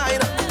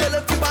online. Tell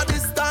them keep a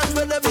distance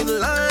when them in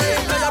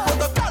line. Now you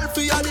protocol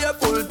for you there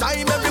full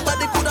time.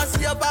 Everybody could have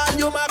see a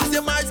value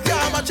maximize.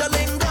 Can't match a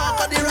linger,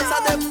 cause the rest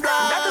of them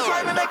blind. That is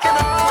why we making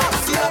it.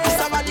 See that be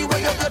somebody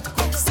where you get.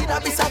 See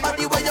that be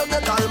somebody where you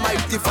get.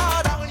 Almighty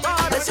Father,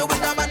 bless you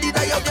with the body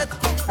that you get.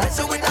 Bless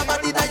you with the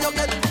body that you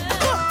get.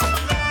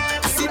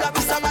 See that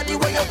be somebody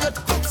where you get.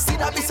 See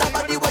that be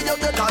somebody where you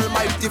get.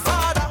 Almighty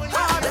Father,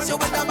 bless you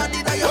with the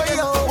body that you get.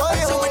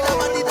 Bless you with the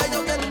body that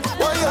you get.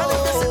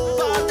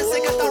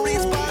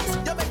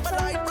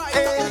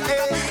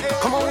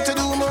 Come on to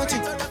do my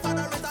thing.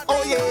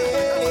 Oh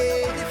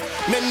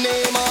yeah. Me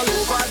name all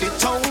over the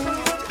town,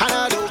 and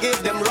I don't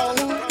give them wrong.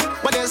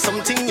 But there's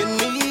something you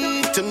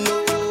need to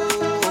know.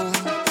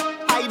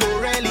 I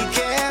don't really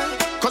care,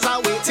 cause I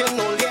waiting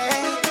all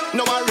year.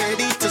 Now I'm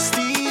ready to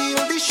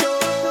steal the show.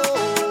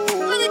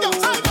 Let me go.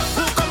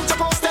 Who come to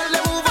post, tell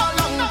them move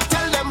along.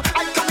 Tell them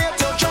I come here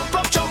to jump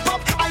up, jump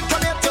up. I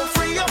come here to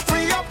free up,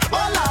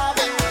 all of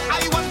it.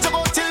 I want to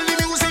go till the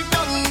music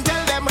done.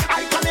 Tell them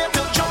I come here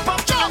to jump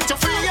up, jump to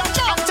free up,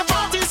 jump to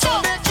party so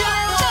they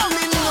can't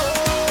me know.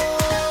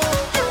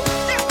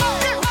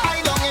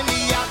 I don't in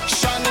the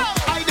action,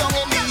 I don't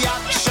in the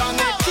action.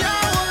 They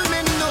can't me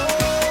know.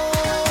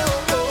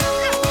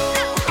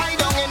 I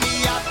don't in the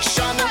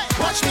action,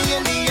 watch me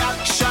in the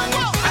action.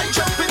 I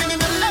jump in the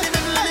middle,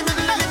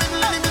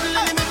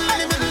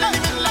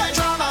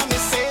 drama me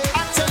say.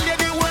 I tell you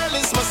the world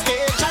is my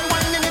stage. I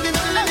wind in the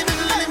middle, I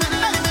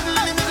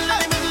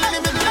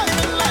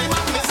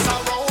miss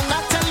around. I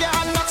tell you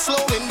I'm not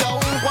slowing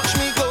down. Watch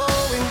me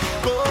going,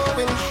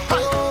 going,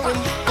 going,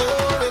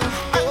 going,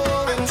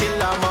 going till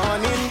the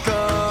morning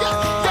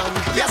come.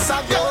 Yes,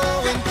 I'm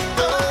going,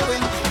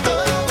 going,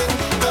 going,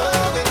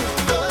 going,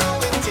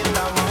 going till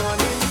the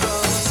morning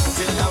comes.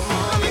 Till the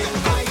morning,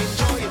 I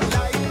enjoy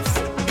life,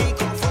 big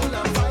and full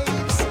of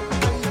vibes,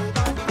 and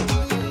nobody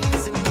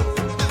easy.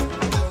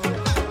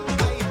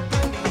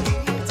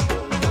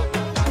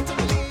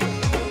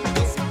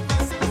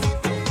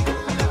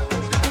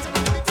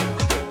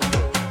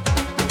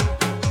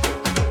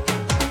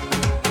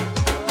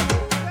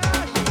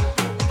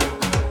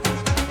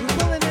 We're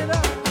pulling it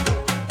up.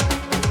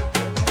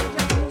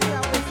 Just move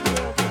out with the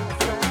world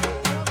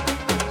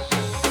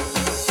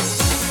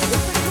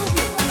It's the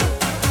Groovy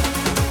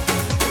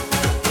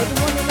with the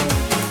one and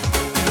only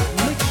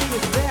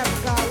Mixtures Babs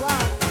got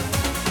live.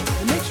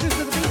 The Mixtures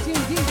of the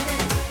B-Team DJ.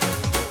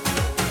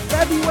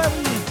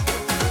 February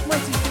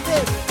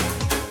 25th.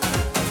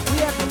 We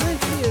have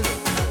Valencia's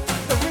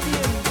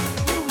Caribbean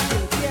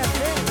Fusion. We have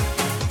them.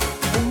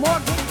 And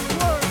Margaret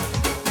Word.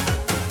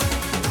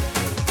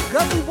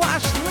 Gully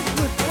Wash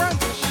Liquid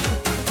Brunch.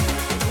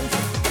 This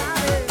is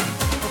started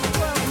at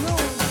 12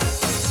 noon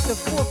to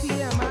 4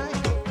 p.m.,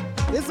 right?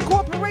 It's a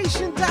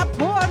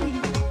corporation.party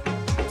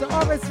to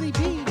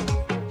RSVP.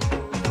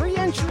 Free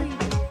entry.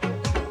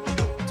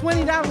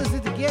 $20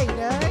 at the gate,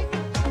 alright?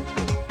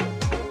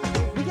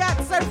 We got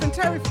Surf and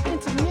Turf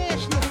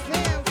International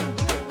Sound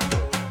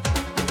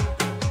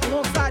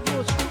alongside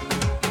yours truly.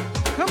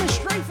 Coming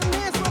straight from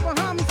Nassau,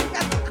 Bahamas, we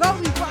got the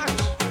Gully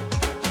Watch.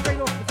 Straight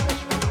off the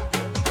fish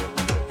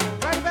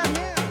fry. Right about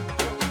now.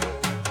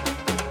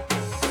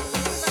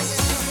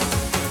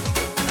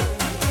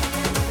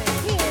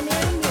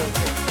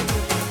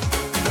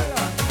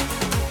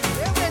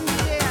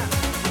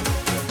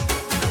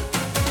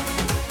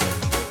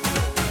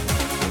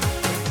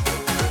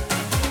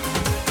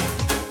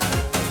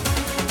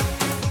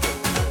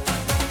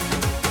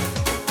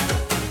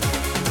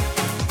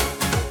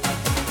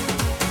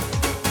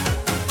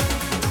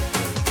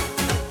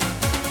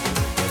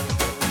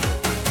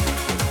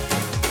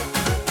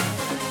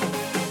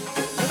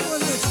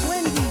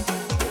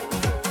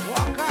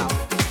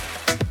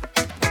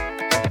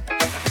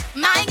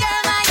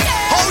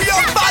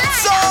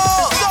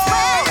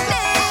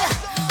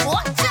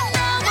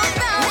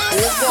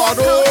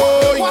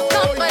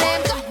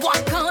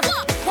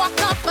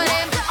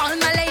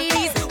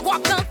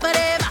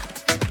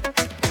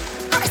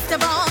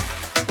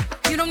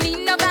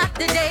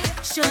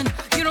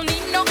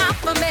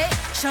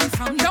 affirmation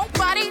from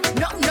nobody.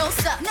 No, no,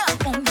 sir. No,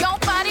 on your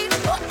body.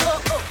 Oh,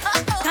 oh, oh,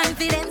 oh, oh.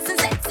 Confidence and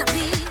sex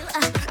appeal.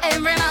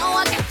 Every now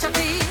I catch a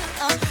feel.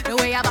 The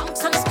way I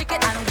bounce on the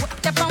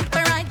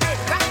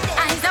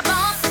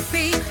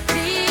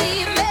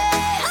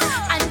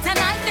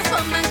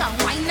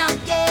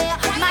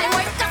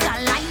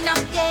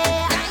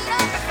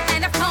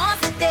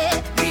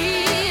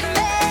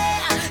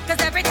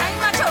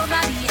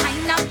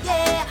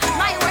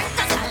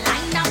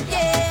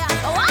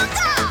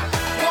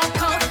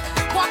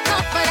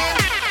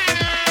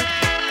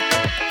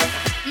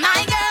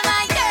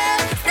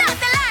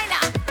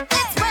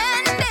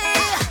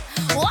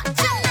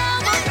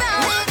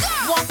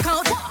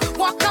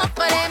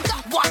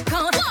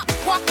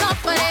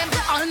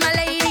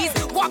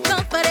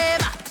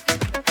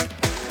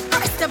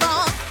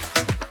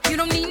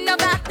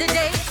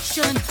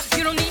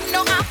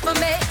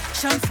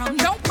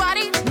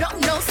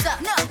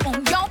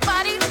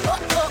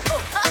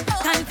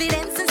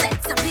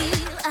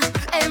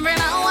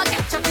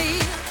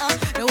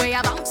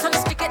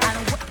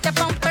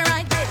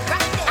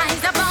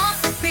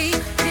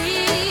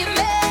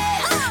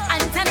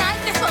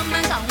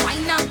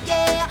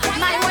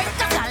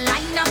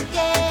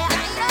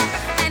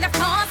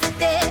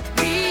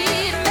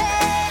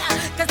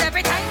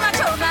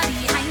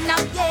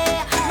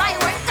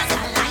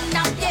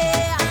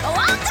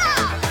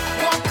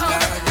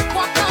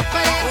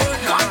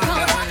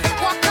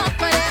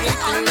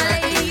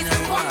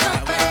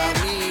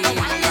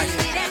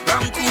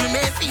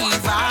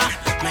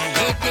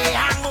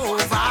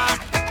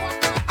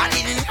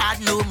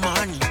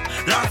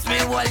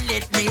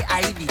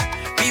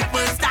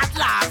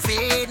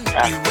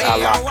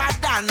way you are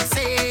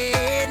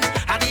dancing,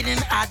 I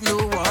didn't have no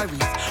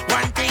worries.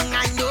 One thing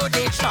I know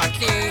they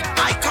shortly,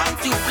 I come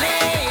to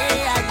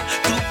play,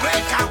 to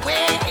break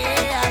away.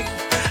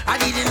 I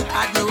didn't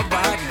have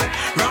nobody.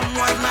 Rum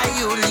was my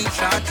only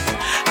shot.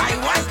 I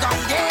was down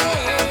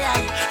there,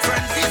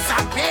 friends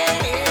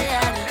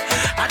disappeared.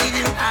 I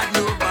didn't have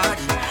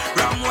nobody.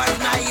 Rum was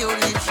my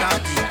only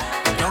shot.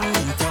 Down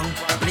in town,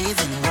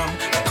 blazing rum,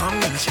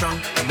 coming strong,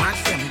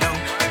 mash them down,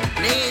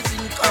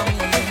 blazing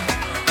coming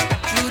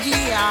through the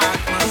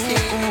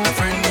atmosphere.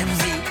 Friend them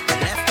see,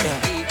 left me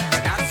deep,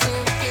 that's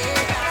okay.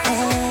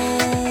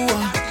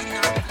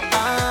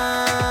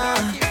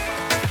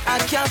 I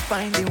can't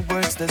find the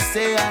words to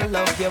say I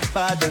love your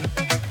father.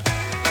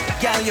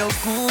 Girl, you're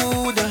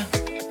good,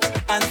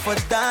 and for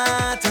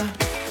that,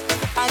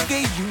 I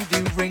gave you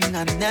the ring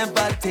I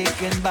never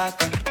taken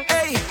back.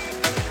 Hey,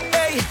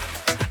 hey,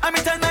 I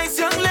met a nice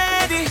young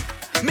lady,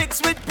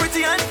 mixed with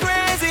pretty and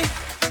crazy,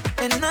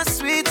 in a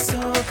sweet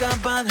soca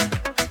banner.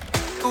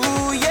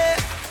 Ooh yeah,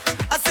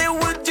 I say,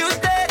 would you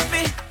date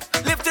me?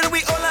 Live till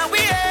we all and we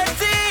 80.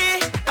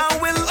 I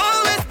will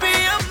always be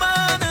a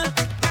man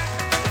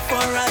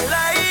for a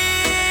lifetime.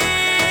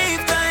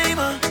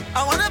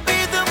 I wanna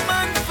be the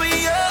man for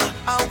you.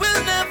 I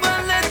will never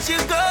let you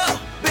go,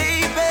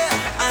 baby.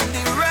 And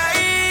the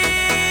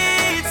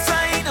right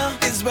sign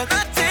is when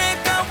I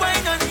take a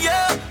wine on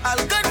you.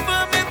 I'll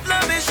confirm if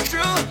love is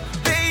true,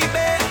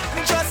 baby.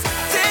 Just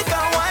take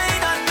a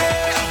wine on me,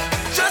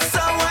 just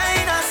a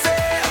wine I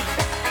say.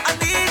 I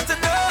need to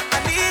know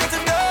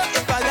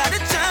if I got a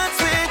chance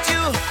with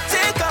you.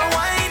 Take a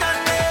wine on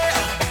me,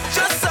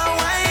 just a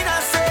wine I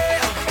say.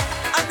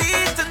 I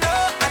need to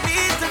know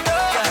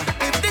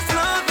if this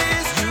love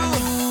is you.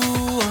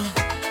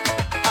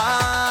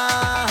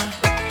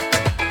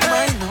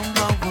 My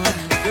number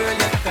one girl,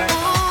 you got.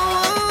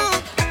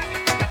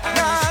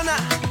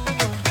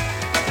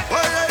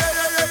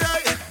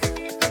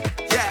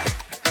 Yeah,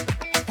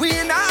 we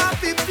in a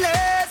happy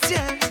place,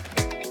 yeah.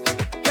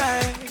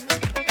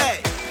 Hey,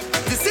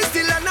 this is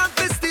the land of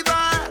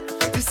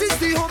festival. This is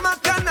the home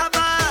of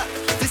carnival.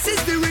 This is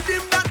the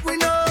rhythm that we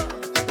know.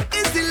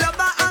 It's the love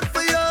I have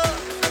for you.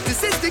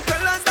 This is the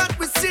colors that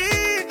we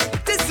see.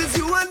 This is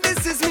you and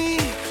this is me.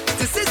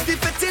 This is the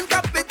fitting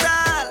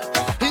capital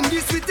in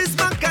the sweetest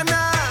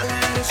bacchanal.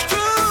 It's true,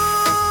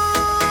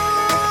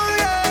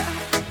 yeah.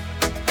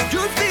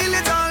 You feel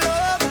it all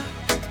over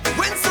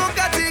when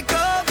soca take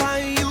over.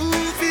 You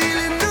feel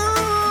it new,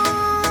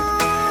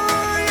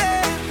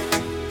 yeah.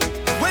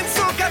 When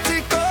soca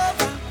take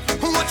over,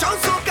 watch how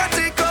soca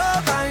take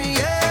over,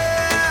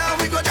 yeah.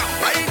 We go down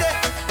right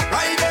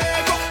there,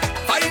 go.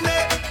 Find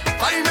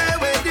it,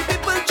 where the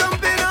people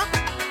jumping up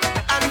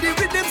and the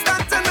rhythm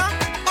starting up.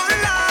 Oh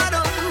Lord,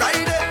 oh,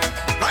 right there,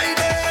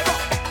 go.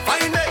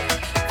 Find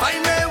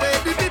it, where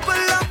the people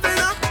laughing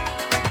up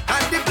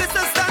and the place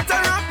is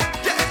starting up.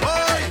 Yeah,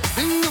 boy.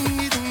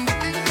 Ding dong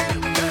ding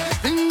dong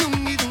ding dong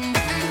ding dong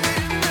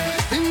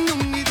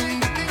ding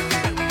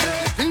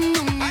dong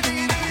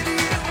ding dong ding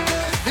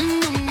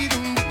dong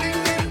ding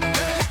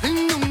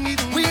dong.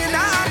 We in a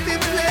happy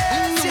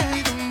place,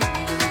 yeah.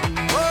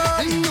 Oh,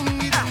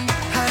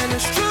 and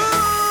it's true,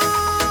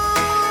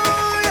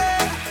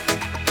 yeah.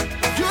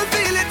 You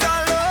feel it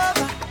all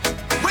over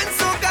when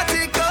soca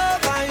take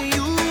over.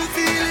 You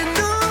feel it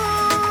new,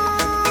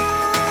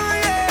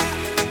 yeah.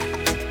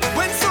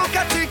 When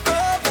soca take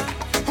over,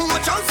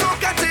 watch how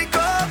soca take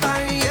over,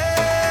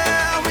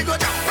 yeah. We go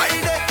down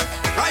right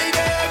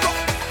there, go.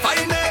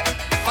 Find it,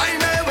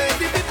 where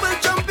the people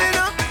jumping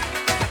up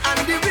and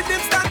the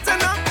rhythm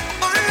starting up.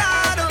 Oh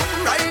Lord, oh,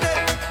 right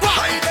there,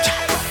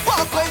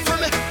 walk out for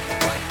me.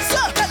 So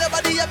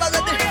everybody ever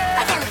ready?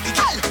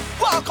 Girl,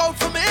 walk out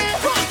for me.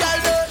 Girl,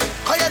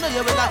 cause you know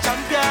you with a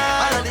champion.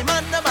 All the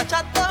man never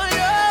chat for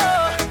you.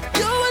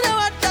 You with the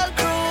hot girl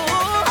crew.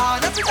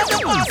 And every time you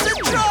pass it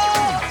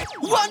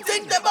through, one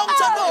thing they bound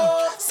to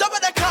know.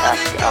 Somebody call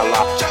it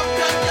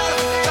champion girl,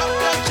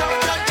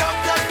 champion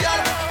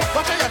girl.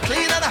 Watch how you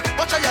clean and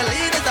watch how you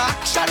lean it.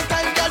 Action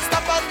time, girl,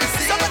 stop on the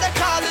scene. Somebody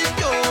calling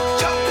you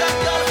champion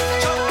girl,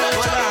 champion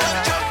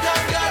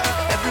girl.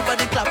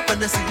 Everybody clap when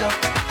they see you.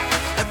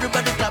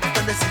 Everybody clap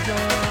when they see you.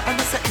 And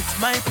I say it's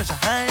my pleasure.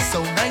 Hi,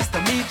 so nice to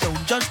meet you.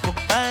 Judge book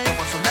fine.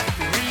 So let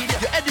me read you.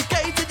 You're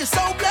educated, you're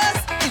so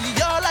blessed. In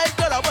your life,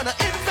 girl, I wanna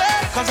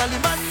invest. Cause all the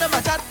man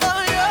never chat for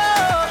you.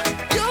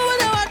 You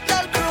and your hot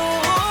girl crew.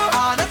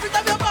 And every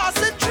time you pass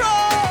it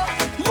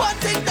through, one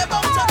thing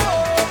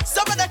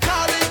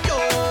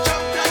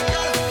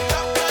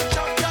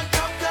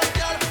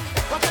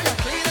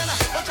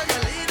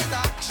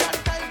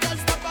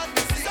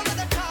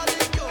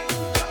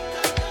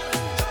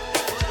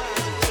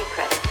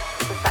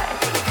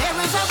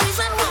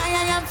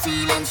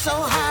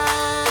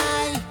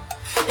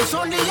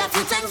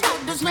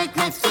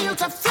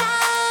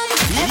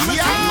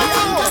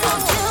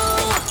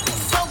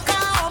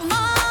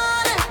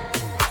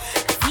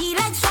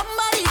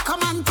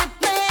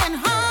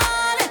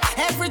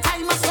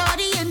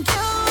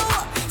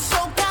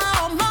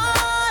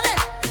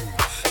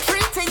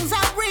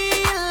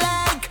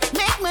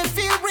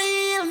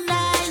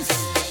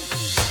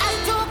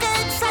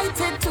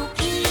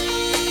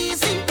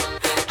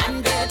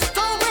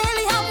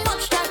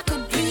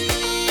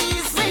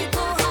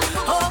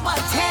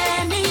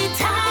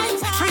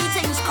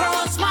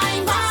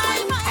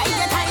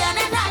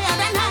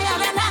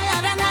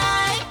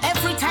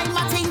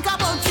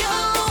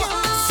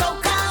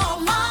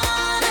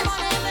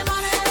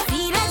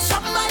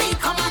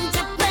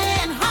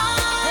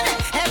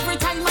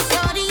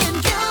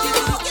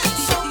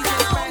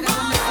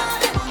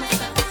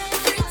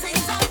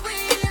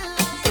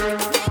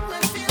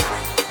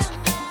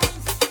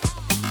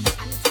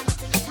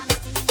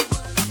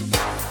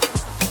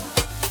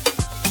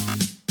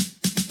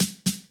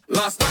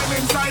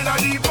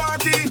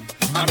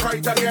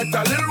get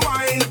a little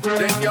wine.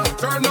 Then you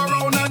turn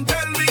around and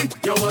tell me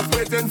you was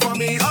waiting for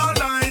me all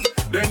night.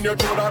 Then you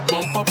throw that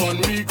bump up on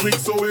me quick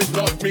so it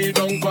knocked me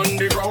down on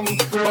the ground.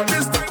 But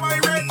this time I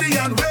ready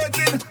and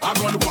waiting. I'm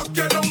gonna walk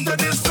you down to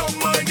this song,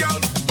 my girl.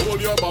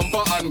 Hold your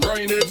bumper and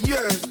grind it,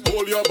 yeah.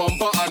 Hold your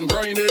bumper and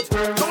grind it.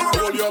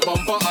 Hold your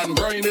bumper and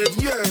grind it,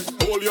 yeah.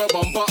 Hold your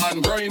bumper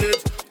and grind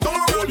it.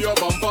 Hold your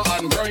bumper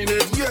and grind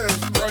it, yeah.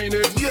 Grind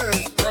it, yeah.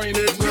 Grind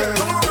it, yeah.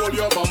 Hold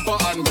your bumper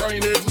and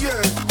grind it,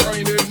 yeah.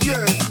 Grind it,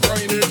 yeah.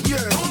 Grind it,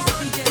 yeah.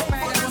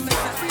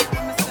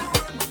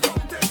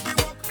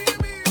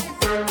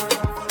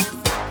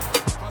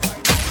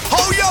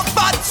 Hold your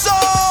butt so.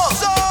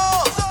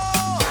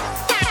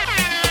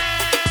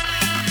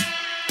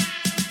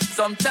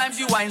 Sometimes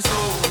you whine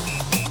slow,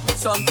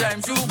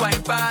 sometimes you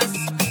whine fast.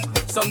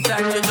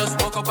 Sometimes you just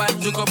walk up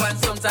and juke up, and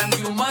sometimes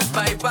you must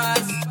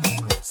bypass.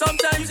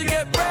 Sometimes you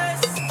get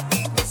pressed,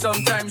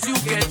 sometimes you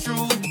get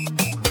through.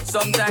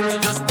 Sometimes you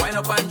just wind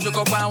up and juke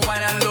up and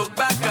whine and look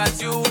back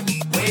at you.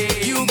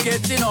 Hey, you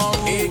getting on.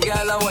 Hey,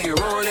 girl, I want you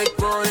roll it,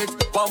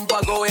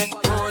 bumper going,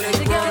 roll it,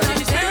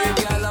 Hey,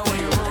 girl, I want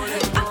you roll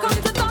it. I come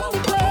to dance the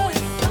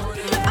place,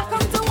 I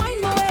come to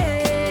wind my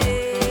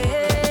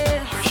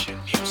way.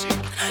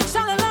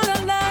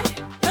 Sha-la-la-la-la,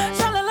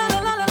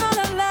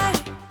 sha-la-la-la-la-la-la.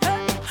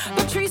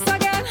 Patrice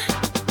again.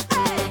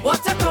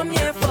 What you come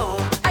here for?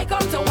 I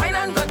come to wine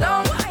and go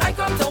down. I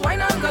come to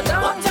wine and go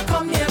down. What you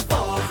come here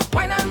for?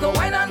 Wine and go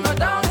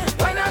down.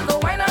 Wine and go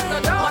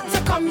down. What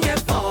you come here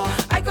for?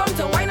 I come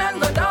to wine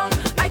and go down.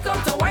 I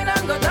come to wine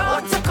and go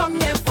down. What you come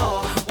here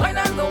for? Wine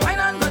and go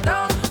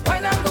down.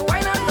 Wine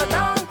and go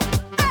down.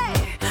 Hey,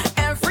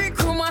 every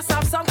crew must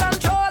have some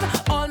control.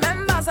 All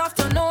members have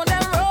to know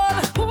them role.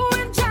 Who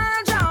in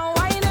charge of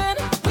whining?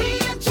 We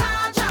in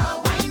charge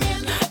of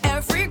whining.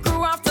 Every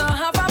crew have to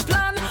have a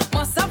plan.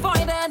 Must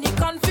avoid any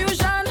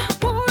confusion.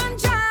 Who in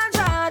charge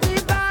of the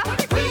bar?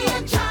 We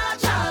in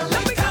charge of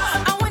liquor.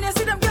 And when you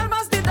see them girl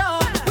bust the door,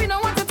 we know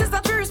what it is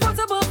that we're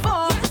responsible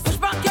for. Push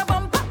back your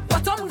bumper,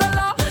 bottom the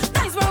law.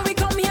 That's what we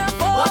come here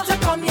for. What you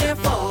come here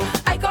for?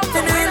 I come to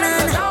wine and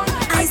go down.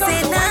 I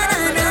say na na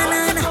na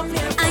na.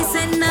 I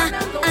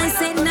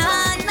say na,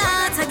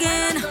 not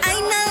again.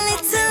 I'm a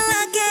little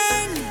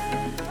again.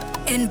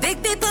 In big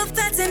people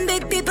fat, in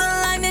big people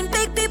I'm in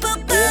big people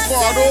fat.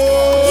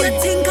 You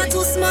think I'm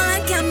too small, I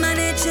can't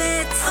manage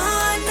it.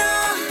 Oh no,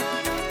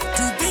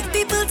 do big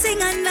people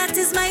think and that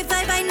is my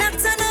vibe. I not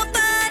to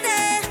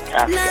nobody.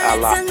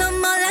 Now it's no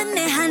more and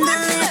they handle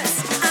it.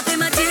 I pay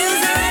my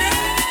dues already.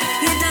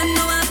 You don't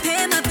know I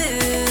pay my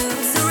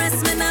bills. So rest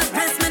me now.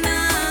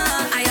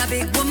 I a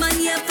big woman,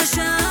 yeah for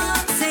sure.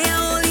 Say I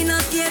old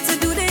enough here to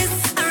do this.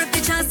 I rip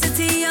the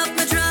chastity up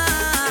my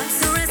dress.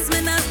 So rest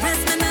me now.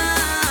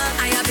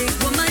 I a big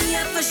woman,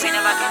 yeah for sure.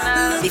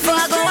 Before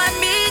I go and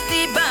meet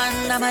the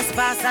band, I must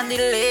pass on the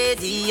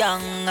lady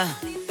young.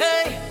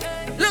 Hey,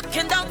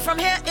 looking down from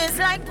here is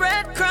like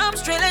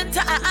breadcrumbs trailing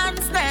to a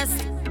ant's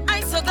nest.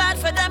 I'm so glad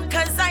for them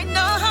cause I know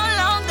how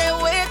long they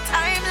wait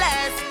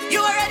timeless.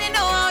 You already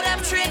know how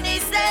them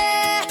trainees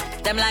say.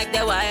 Them like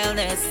their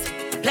wildness.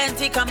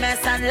 Plenty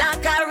comments and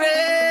lack of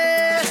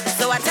rest.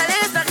 So I tell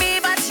you it's not me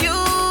but you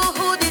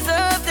who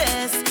deserve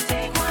this.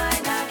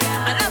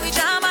 I love you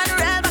jam and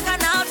rail back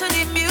and out to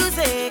the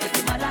music.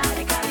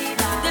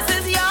 This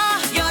is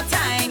your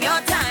time.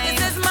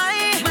 This is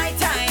my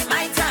time.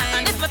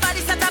 And if my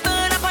body set to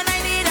burn up and I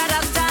need a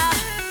doctor,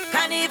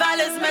 carnival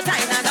is my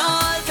time and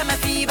all to my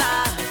fever.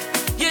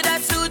 You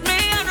that suit me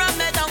and rub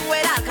me down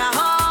with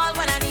alcohol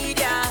when I need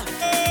ya.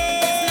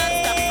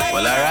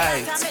 Well,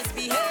 alright.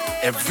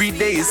 Every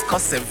day is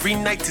cuss, every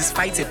night is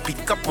fight. You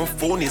pick up my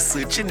phone, you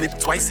searching it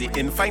twice. You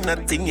ain't find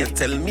nothing, you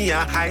tell me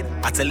I hide.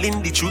 I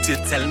telling the truth, you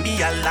tell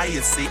me I lie. You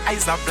say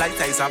eyes are blight,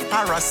 eyes are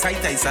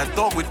parasite, eyes are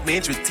dog with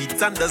major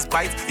teeth and does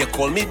bite. You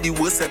call me the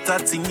worst at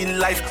that thing in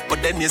life,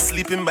 but then you're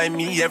sleeping by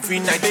me every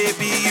night.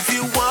 Baby, if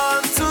you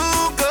want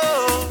to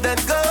go, then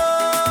go.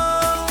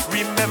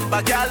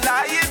 Remember, girl,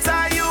 I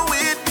tie you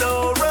with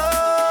no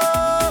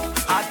rope.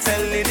 I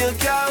telling you,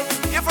 girl,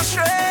 you're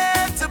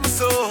frustrated to my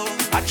soul.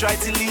 I try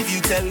to leave you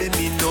telling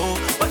me no,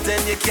 but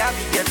then you can't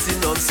be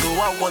getting on. So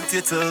I want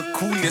you to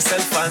cool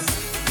yourself and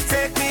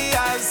take me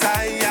as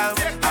I am.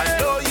 I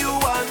know you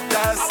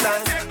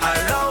understand.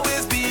 I'll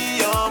always be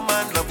your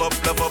man. Love up,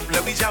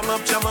 let me jam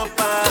up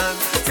and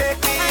take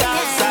me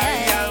as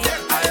I am.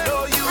 I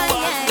know you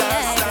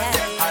understand.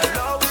 I'll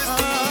always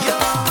be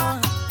your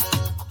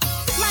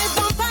My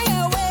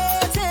vampire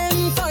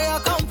waiting for your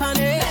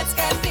company. Let's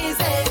get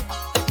busy.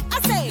 I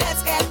say,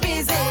 let's get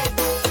busy.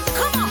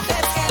 Come on,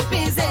 let's get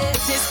busy.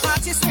 This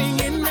party's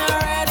swinging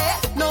already.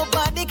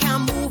 Nobody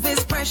can move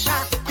his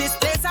pressure. This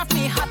place have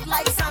me hot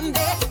like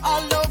Sunday.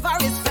 All over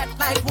is wet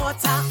like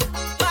water.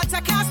 But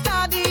I can't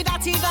study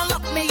that he don't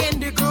lock me in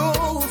the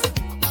groove.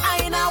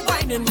 I ain't a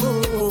whining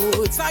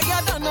mood. So you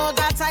don't know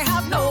that I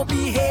have no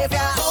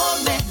behavior.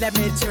 Hold me, let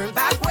me turn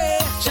back way.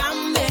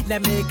 Jam me,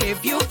 let me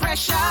give you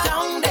pressure.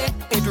 Down there,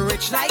 it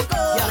rich like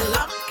gold. You're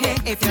lucky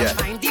if you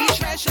find the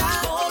treasure.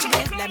 Hold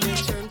me, let me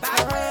turn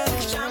back way.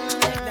 Jam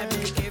me, let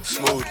me give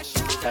you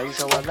pressure. That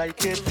is how I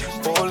like it.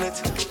 Hold it,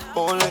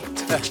 hold it,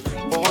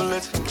 hold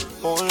it,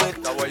 hold it.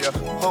 How are you?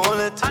 Hold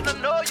it. I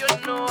don't know, you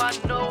know, I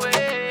know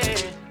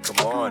it.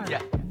 Come on.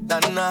 Yeah.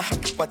 Nana,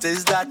 what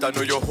is that? I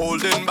know you're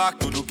holding back.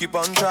 Do keep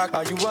on track.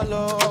 Are you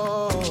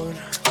alone?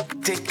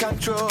 Take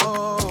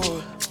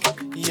control.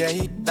 Yeah,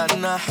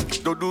 Nana,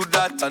 don't do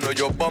that. I know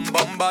you're bum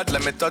bad.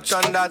 Let me touch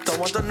on that. I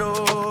want to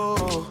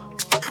know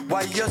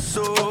why you're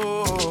so.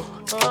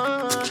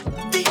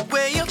 The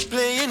way you're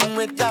playing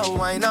with that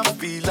wine, I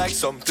feel like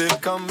something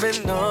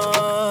coming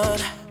on.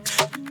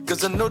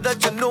 Cause I know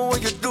that you know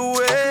what you're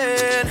doing.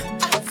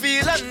 I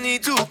feel I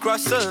need to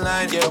cross the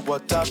line. Yeah,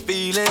 what I'm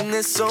feeling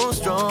is so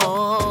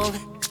strong.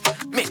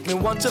 Make me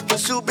want to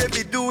pursue,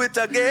 baby, do it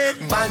again.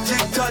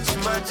 Magic touch,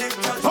 magic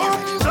touch.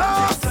 Boom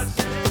blast!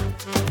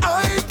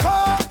 I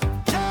call.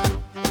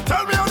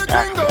 Tell me how the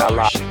king goes.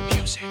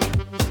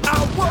 I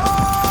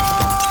want.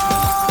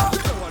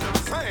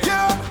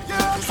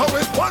 Yeah. So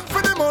it's one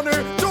for the money,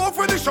 two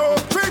for the show,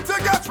 three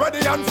to get ready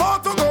and four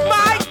to go.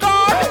 My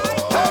God! Hey,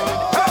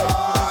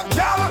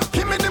 girl,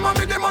 give me the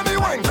money,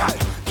 wine, girl.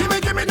 Give me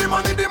the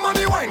money,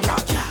 wine, girl.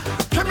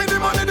 Give me the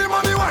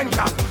money, wine,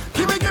 girl.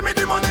 Give me the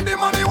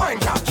money, wine,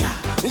 girl.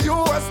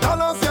 US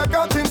dollars you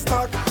got in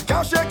stock.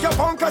 Can't shake your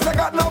phone cause you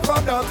got no for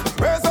that.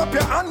 Raise up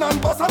your hand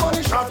and bust a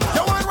money shot.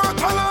 You want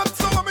worth a lot,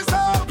 so me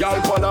say.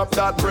 Y'all pull up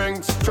that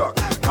Brinks truck.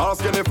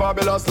 Asking if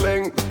fabulous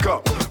link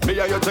up. Me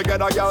and you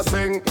together, y'all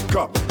sing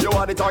up. You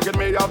are the target,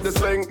 me of the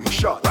sling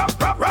shot.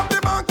 Rap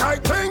the bank, I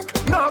think.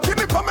 Now give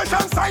me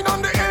permission, sign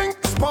on the ink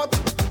spot.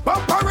 But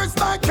Paris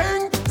like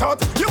king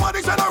tut. You are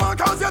the general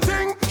cause you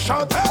think.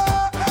 Shut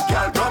up.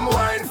 Girl, come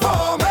wine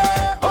for me.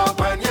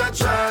 Open your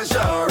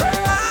treasury.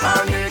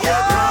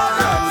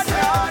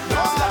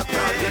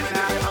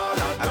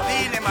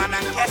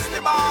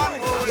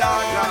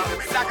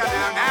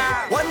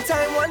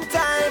 One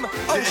time,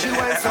 oh she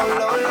went so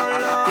low.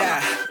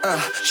 Yeah,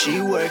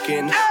 she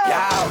working,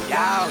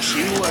 yow,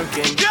 she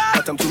working.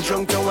 But I'm too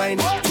drunk to wine,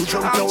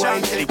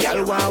 The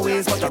gal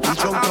always, but I'm too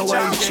drunk to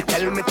wine. She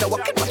tell me to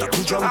walk it, but I'm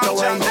too drunk to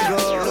wine.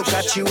 Girl, look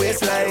at your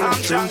waistline,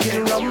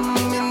 drinking rum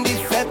in the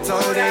fete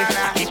all day.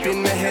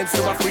 Keeping my head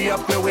so I free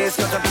up my waist,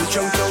 cause I'm too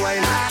drunk to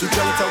wine,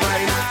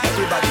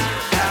 Everybody,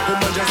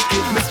 come on, just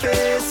give me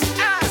space,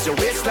 cause your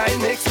waistline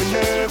makes me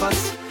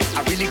nervous.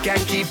 I really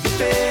can't keep the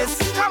pace.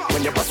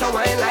 When you bust a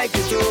wine like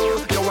you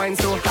do, you wine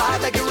so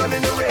hard like you're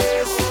running a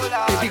race.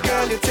 Baby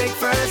girl, you take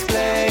first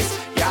place.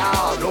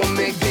 Y'all don't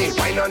make me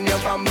wine on your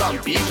bum bum.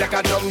 Beat like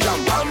a drum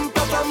drum. Bum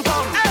bum bum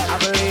bum. I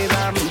believe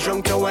I'm too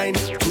drunk to wine.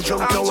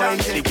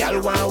 The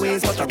gal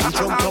always, but I'm too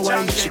drunk to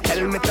wine. She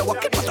tell me to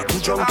walk it, but I'm too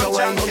drunk to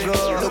wine.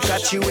 Girl, look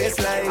at your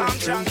waistline.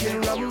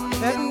 Drinking rum.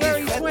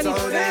 February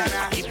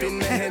 25th. Keeping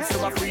my head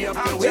so I free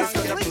up the waist.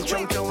 Cause I'm too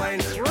drunk to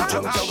wine.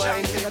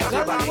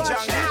 Everybody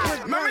jump.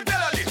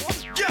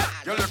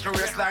 You look a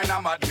waistline,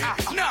 I'm at me.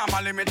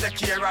 Normally me take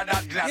care of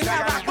that glass.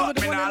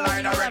 But me not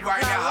line a red wine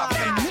you have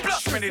me.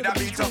 Plus me need a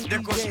beat up the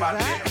kush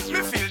badly.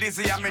 Me feel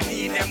dizzy and me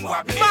need them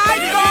wobbly. My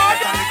God!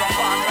 Me go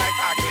park like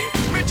ugly.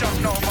 Me just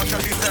know much you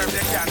deserve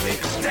the candy.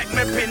 Take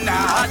me pin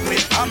now, hot me,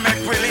 and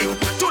make we link.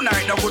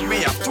 Tonight no good,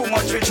 me have too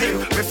much to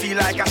drink. Me feel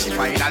like I should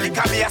finally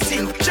can be a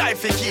sing. Try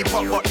to keep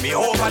up, but me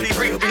over the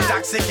brink.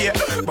 Intoxicate,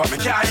 but me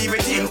can't even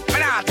think. Me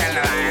not tell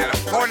no lie,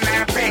 one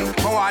line pink.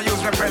 Me want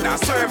use my pen and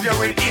serve you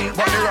with ink.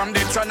 But the rum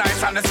did so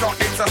nice and the song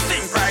it's a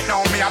stink. Right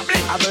now me a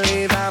blink. I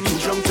believe I'm too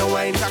drunk to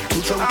wine,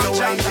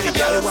 The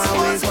girl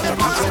always, but I'm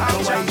too drunk to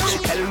wine. She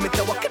tell me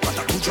to walk it, but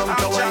I'm too drunk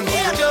to wine.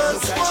 Yeah,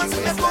 just pause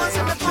me style.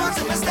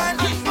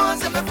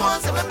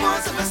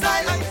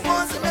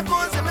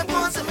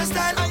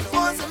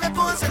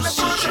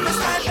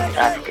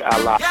 Ask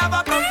Allah. You have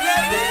a problem,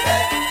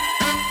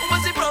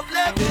 what's the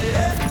problem?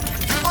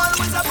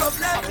 Always a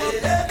problem.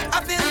 I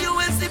feel you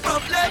is the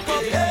problem.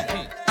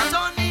 I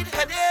don't need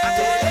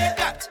headache.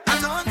 I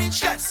don't need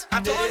stress. I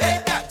don't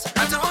need that.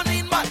 I don't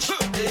need much.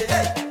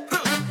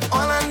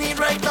 All I need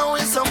right now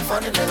is some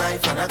fun in the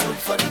life and a good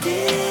funny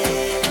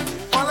day.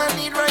 All I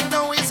need right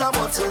now is a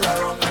bottle of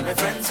rum and my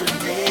friends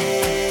with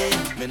me.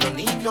 Me no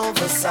need no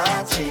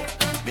Versace.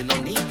 Me no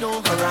need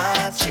no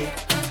Huarache.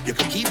 You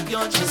can keep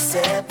your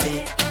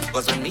Giuseppe.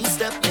 Cause when me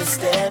step it.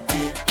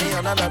 Me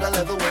on another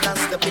level when I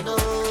step it up.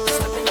 Don't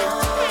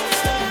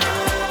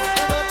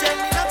tell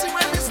me nothing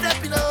when me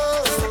stepping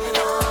up.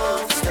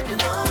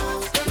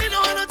 Me no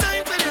have no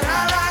time for the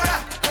rah-rah-rah.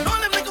 Don't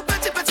let me go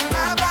petty,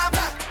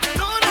 blah-blah-blah.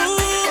 No,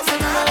 it's a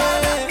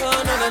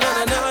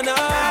no.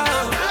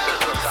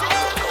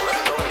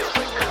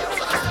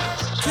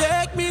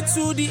 Take me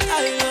to the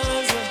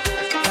islands.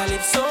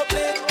 Calypso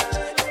play.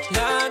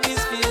 Now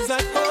this feels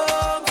like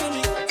home to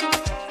me.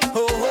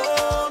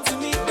 Home to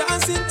me.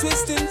 Dancing,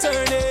 twisting,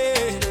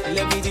 turning.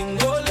 Everything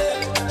go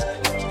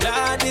left.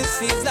 Now this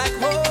feels like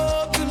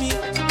home to me.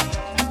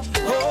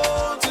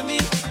 Home to me.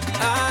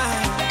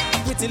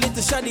 Pretty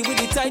little shawty with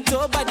the tight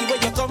toe body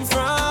where you come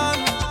from.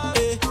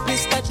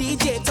 Mr.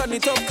 DJ, turn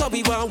it up, cause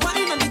we want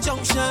wine on the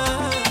junction.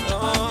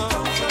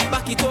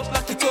 Back it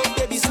up,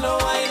 baby, slow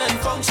wine and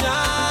function.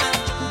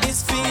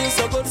 This feels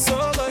so good,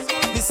 so good.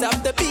 This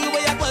have to be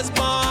where I was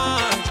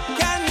born.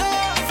 Can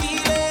know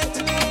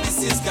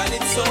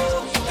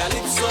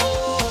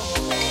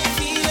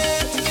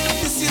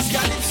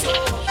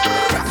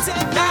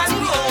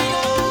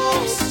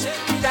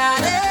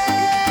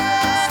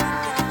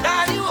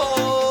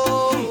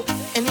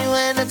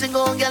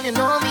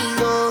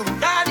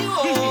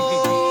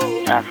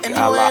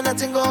When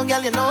nothing go,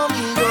 girl, you know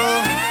me go.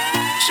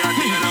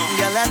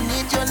 Girl, I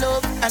need your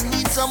love, I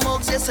need some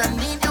hugs, yes, I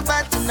need you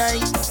bad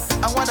tonight.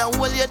 I wanna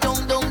hold you down,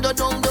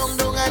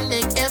 and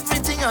make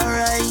everything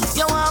alright.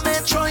 You want me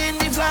throwing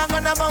the flag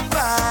on the bumper,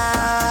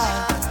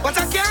 but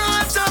I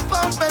can't talk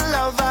about my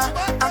lover.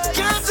 I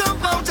can't talk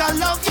about I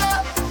love you.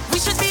 We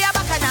should be a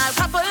bacchanal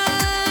couple.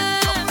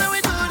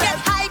 Get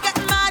high, get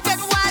mad, get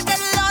wild,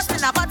 get lost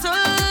in a bottle.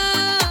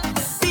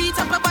 Beat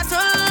up a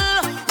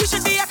bottle. We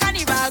should be a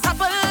carnival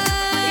couple.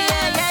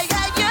 Yeah.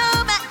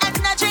 You make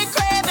energy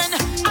craving.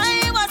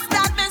 I was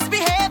that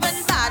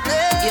misbehaving badly.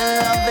 You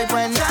love it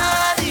when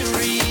Daddy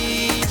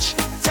reach.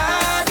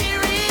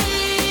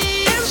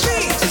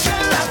 It's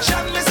your love,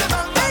 John, Miss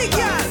Bang. Hey,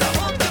 girl.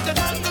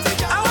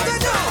 I wanna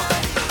know.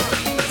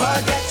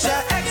 Forget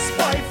your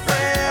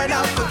ex-boyfriend.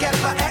 I'll forget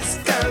my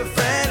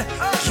ex-girlfriend.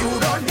 You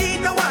don't need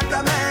no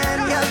other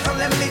man. Girl, come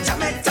let me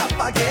jam it up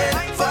again.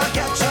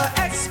 Forget your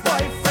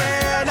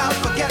ex-boyfriend. I'll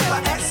forget my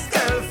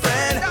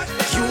ex-girlfriend.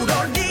 You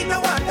don't need no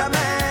other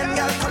man.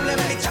 Girl, come let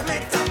me jam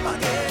it up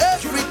again.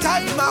 Every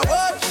time I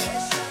watch,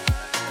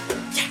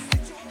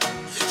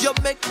 you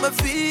make me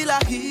feel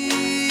like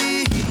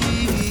heat.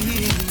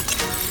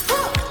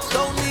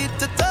 Don't need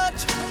to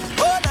touch.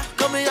 Oh, now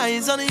got my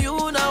eyes on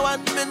you now,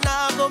 and me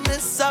now go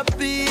miss a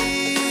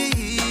beat.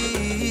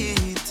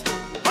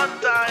 One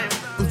time.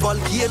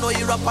 Volcano,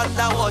 you're up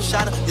under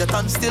ocean. Your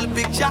tongue still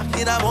picture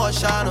in a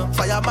motion.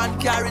 Fireman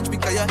carriage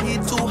because your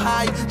heat too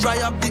high. Dry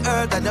up the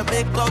earth and you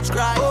make clouds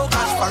cry. Oh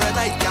gosh, for a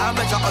night can't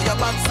measure how your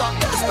back's up.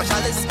 The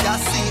specialist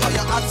can't see how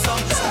your heart's up.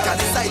 Can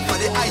decide for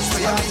the ice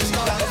where you reach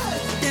down.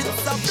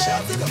 It's a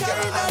blessing kind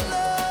of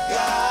love.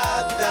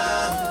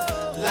 Goddamn,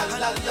 la la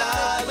la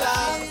la.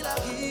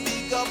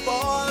 Big up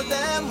all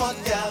them hot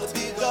gals.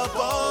 Big up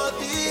all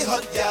the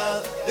hot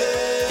gals.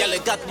 Girl,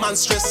 you got man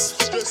stress.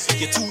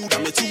 You too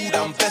damn, you too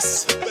damn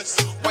best.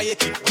 Why you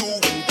keep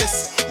doing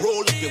this?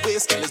 Roll up your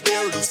waist, girl, it's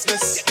bare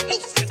looseness.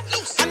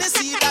 And you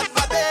see that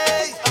body,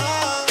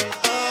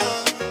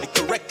 it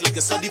correct like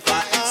a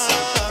certified ex.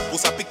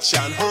 Post a picture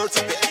and hurt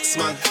up your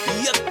ex-man.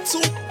 You're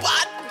too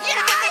bad,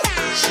 yeah.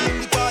 She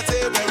in the party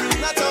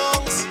wearing her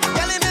tongues.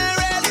 Girl, it may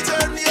really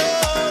turn me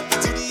on.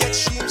 To the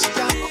extreme, she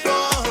can't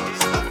perform.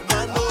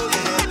 Man, don't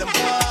let them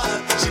fall.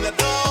 She not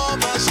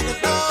dumb, she not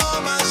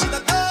dumb, she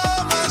not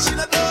dumb, she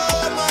not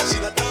dumb, she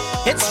not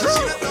dumb. It's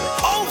true.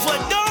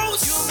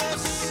 Overdose.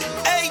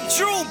 Hey,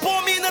 Drew,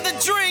 pour me another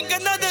drink,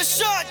 another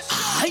shot.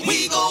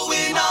 We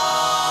going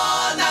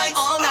all night,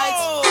 all night.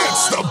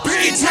 It's the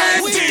Big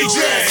Man DJ.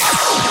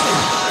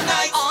 All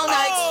night, all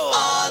night, all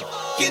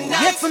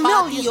night. Get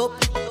familiar.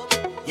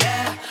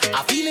 Yeah,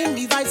 I feeling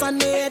the vibes and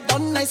they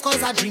done nice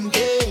cause I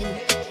drinking.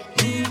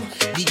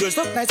 The girls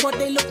look nice, but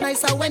they look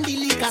nicer when the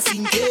liquor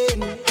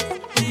sinking.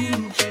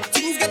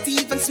 Things get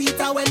even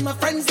sweeter when my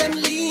friends them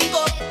link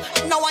up.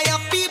 Now I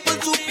have people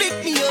to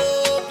pick me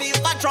up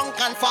if I drunk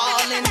and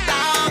falling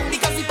down.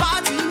 Because the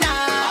party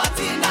now,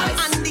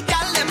 and the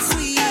gal them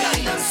sweet.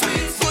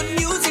 Good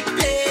music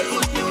play,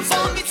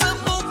 for me to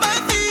move my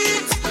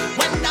feet.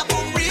 When I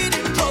boom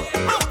reading drop,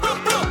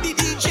 the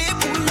DJ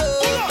pull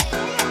up.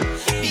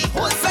 The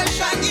whole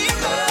session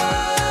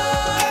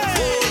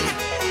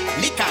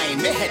liquor in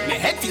my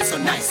head feels so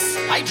nice.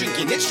 I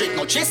drinking it straight,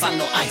 no chase and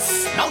no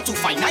ice. Now to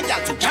find a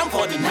gal to jam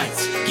for the night.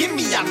 Give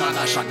me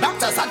another shot,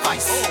 doctor's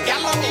advice.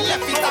 Gal on the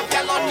left, it up,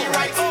 gal on the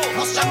right.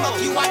 Must jam up,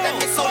 you and them,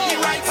 it's only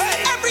right.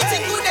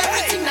 Everything good,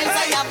 everything nice,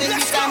 I have in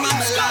this time in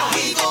my life.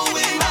 We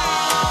going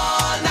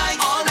all night,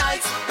 all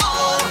night,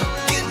 all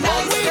good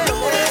night. We do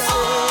this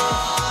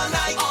all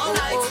night, all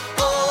night,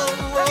 all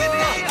good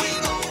night. We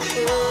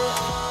going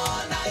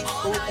all night,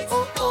 all night,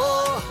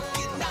 all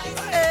good night.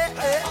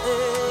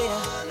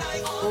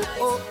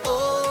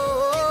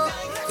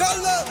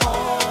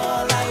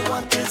 All I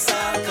want is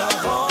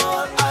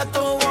alcohol. I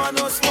don't want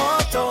no small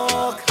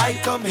talk. I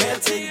come here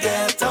to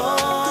get on.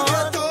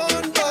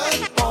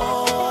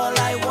 All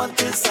I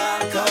want is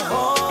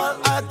alcohol.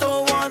 I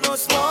don't want no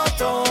small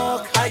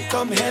talk. I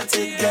come here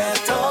to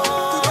get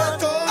on.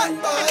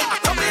 I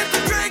come here to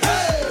drink. I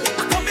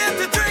come here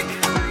to drink.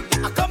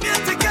 I come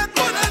here to get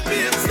one and be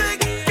him stick.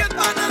 Get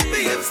one and be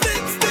him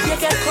stick. You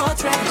get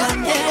caught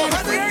red-handed.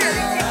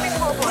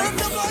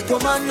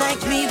 Woman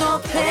like me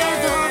don't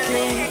play, don't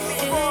play.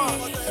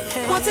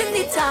 What's in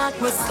the dark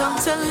must come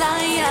to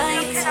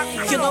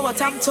light. You know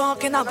what I'm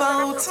talking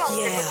about?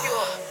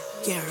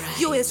 Yeah, right.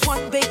 You is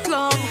one big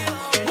club,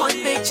 one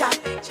big chat.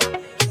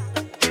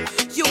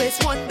 You is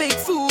one big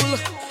fool.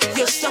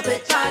 You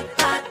stupid, bad.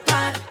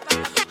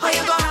 How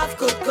you gonna have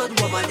good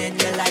woman in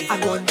your life?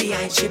 I'm going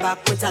behind she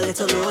back with a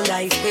little low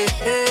life.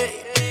 Hey.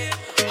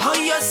 How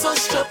you so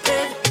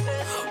stupid?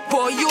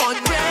 Boy, you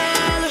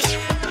unreal.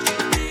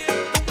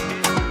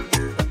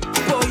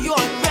 Boy, you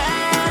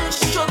unreal.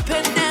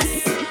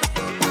 Stupidness.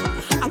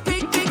 A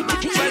big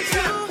man.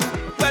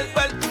 Well,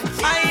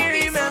 I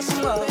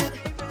remember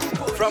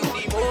from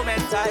the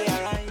moment I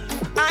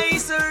arrived, I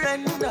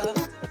surrender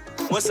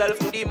myself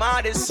to the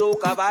maddest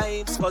soca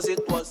vibes. Cause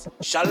it was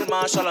Shal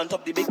Marshall on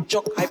top the big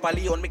chuck, Hyper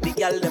Leon make the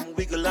gal them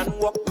wiggle and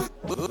walk.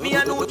 Me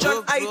and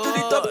Uchan, I to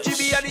the top,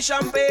 GB and the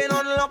champagne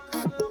unlock.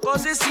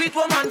 Cause it's sweet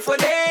woman for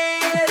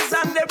days.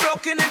 And they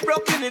broken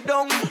it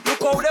down.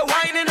 Look how they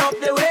winding up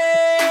the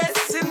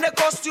waist. In the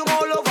costume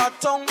all over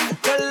tongue.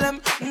 Tell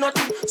them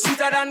nothing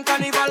sweeter than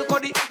carnival.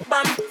 Cause the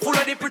band full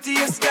of the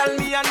prettiest girl.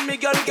 Me and me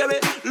girl give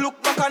it.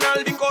 Look back and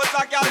all because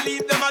I can't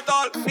leave them at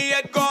all. Me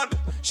head gone.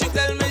 She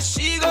tell me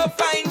she go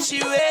find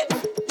she way.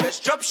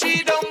 Just drop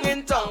she down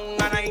in tongue.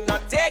 And I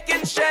not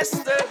taking stress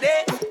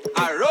today.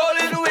 I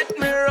rolling with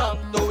me wrong.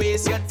 Don't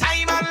waste your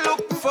time and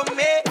look for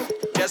me.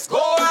 Just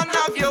go and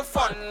have your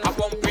fun. I'm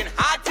pumping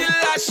hard till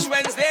Ash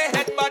Wednesday.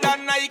 Head bad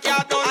and I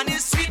can't done. And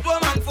it's sweet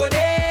woman for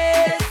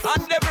days.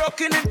 And they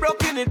broken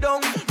it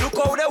down. Look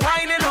how they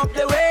winding up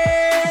the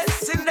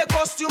waist. In the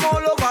costume all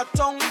over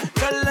tongue.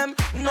 Tell them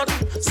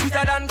nothing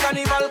sweeter than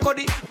carnival. Cause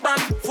the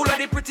band full of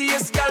the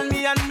prettiest girl.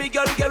 Me and me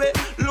girl give it.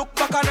 Look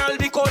back and all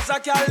because I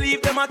can't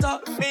leave them at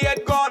all. Me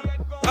head gone.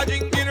 I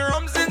drinking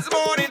rum since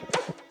morning.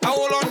 I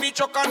hold on me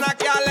chuck and I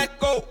can't let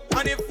go.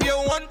 And if you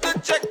want to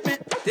check me,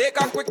 take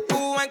a quick 2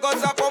 and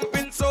cause I'm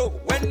pumping so.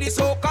 When the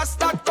soca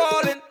start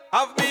calling,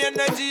 have me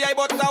energy, I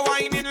but a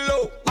whining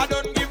low. I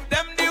don't give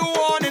them the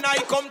warning, I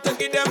come to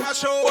give them a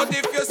show. But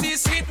if you see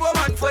sweet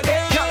woman for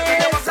days,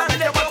 and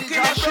they're broken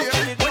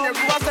it, when you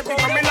go a step, you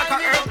come in like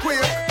an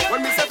earthquake.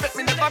 When me say fit,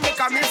 me never make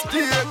a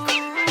mistake.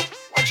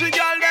 Watch you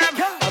girl them.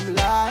 I'm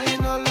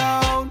lying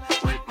alone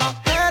with my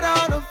head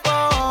on the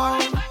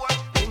phone,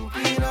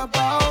 thinking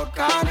about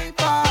carnival.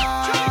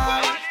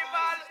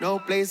 No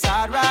place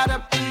I'd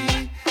rather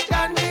be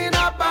than in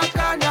a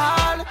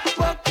bacchanal,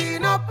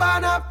 walking up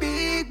on a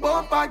big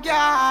bumper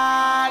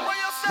girl.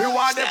 Me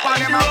want the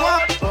pan in my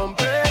walk,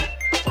 pumping.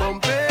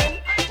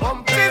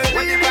 This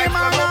be my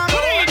mama,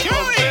 pumping.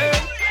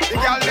 The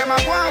girl them a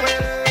go away,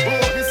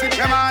 oh, this is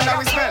them under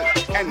we spell.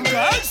 And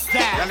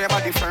girl your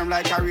body firm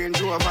like a Range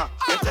Rover.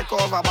 You take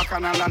over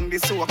bacchanal and the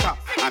soca.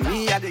 And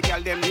me and the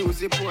girl them use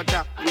the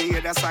porter. Me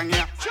hear the song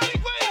here.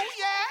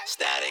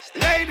 Static.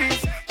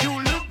 Ladies,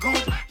 you look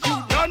good.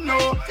 No,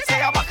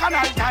 say a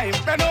bacchanal time,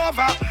 bend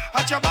over,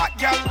 at your back,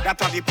 girl,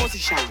 that are the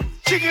position.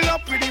 Jiggle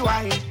up with the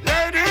wine,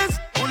 ladies,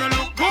 wanna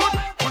look good,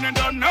 wanna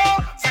don't know.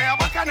 Say a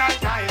bacchanal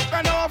time,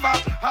 bend over,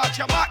 at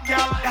your back,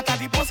 girl, that are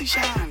the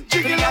position.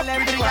 Jiggle up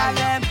with the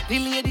wine. The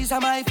ladies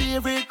are my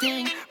favorite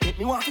thing. Make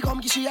me want to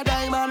come give you a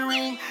diamond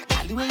ring.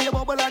 Tell the way you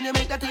bubble and you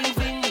make the thing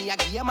fling. Me, I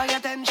give you my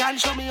attention,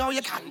 show me how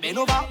you can bend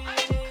over.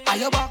 Are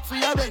you back for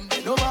your bend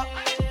over?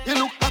 You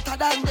look better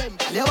than them,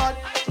 tell you what.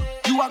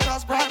 You are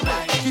cause brand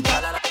right.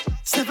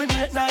 7,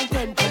 8, 9,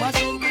 10, come and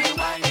sing me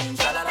whining,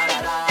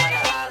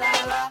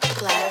 sha-la-la-la-la-la-la-la.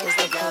 Black is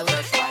the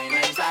color,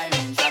 whining,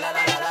 timing,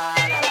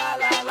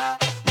 sha-la-la-la-la-la-la-la.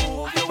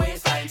 Move your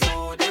waistline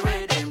to the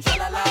rhythm,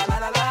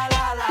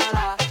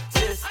 sha-la-la-la-la-la-la-la.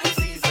 This the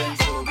season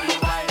to be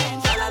whining,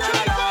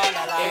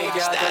 sha-la-la-la-la-la-la. Hey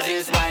girl, this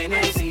is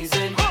whining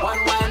season. One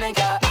whining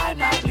girl, I'm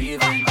not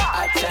leaving.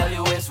 I tell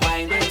you it's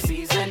whining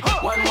season.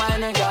 One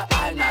whining girl,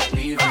 I'm not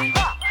leaving.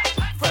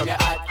 From your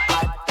hot,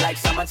 like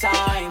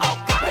summertime.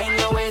 Bend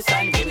your waist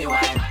and give me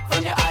wine.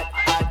 From your hot,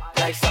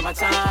 like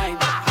summertime.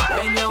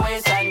 Bend your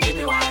waist and give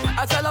me wine.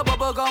 I tell her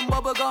bubble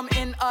gum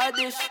in a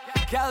dish.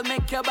 Girl,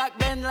 make your back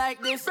bend like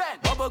this.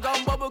 Bubble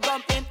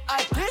gum in a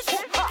dish.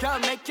 Girl,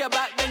 make your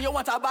back bend. You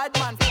want a bad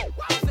man.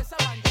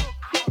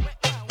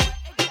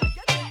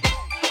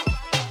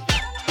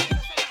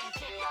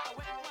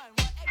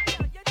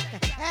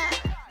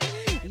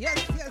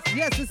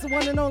 Yes, it's the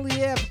one and only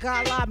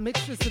FGA Live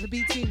Mixtures to the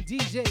B Team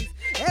DJs.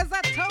 As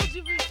I told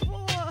you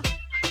before,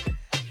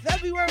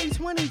 February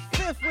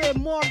 25th, we're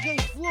in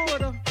Margate,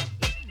 Florida,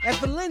 at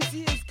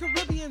Valencia's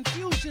Caribbean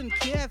Fusion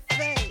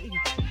Cafe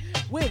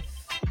with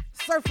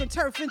Surf and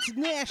Turf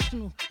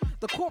International,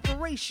 the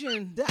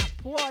corporation, that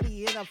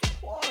party, and of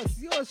course,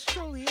 yours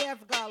truly,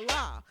 FGA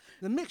Live,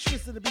 the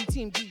Mixtures to the B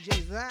Team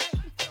DJs, all right?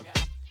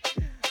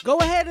 Go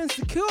ahead and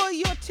secure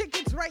your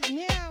tickets right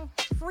now.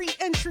 Free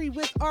entry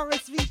with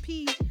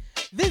RSVP.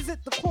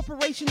 Visit the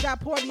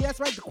corporation.party. That's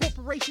right, the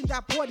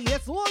corporation.party.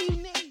 That's all you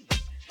need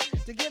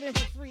to get in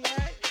for free, all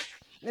right?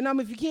 And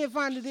if you can't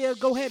find it there,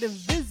 go ahead and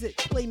visit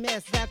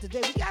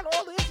Playmaster.today. We got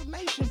all the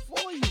information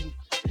for you.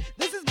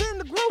 This has been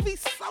the Groovy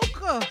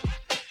Soca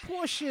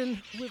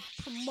portion with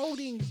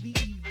promoting the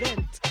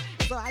event.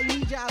 So I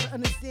need y'all to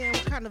understand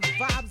what kind of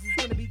vibes is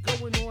going to be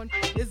going on.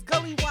 It's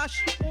Gully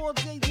Wash all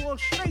day long,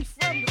 straight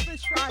from the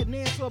Fish Fry,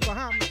 Nassau,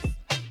 Bahamas.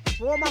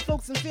 For all my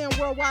folks in fan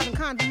worldwide and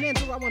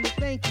continental, I want to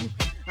thank you.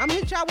 I'm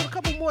going to hit y'all with a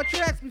couple more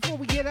tracks before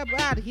we get up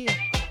out of here.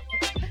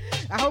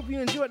 I hope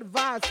you enjoyed the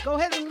vibes. Go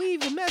ahead and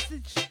leave a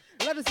message.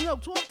 Let us know.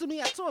 Talk to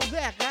me. I talk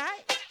back, all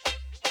right?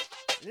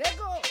 Let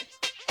go.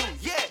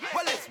 Yeah,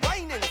 well, it's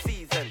whining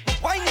season.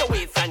 Wine your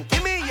waist and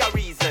give me your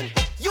reason.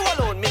 You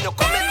alone, me no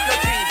comment, no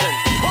treason.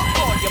 Walk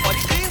on your body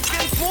clean,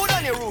 skin smooth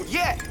on your root.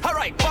 Yeah,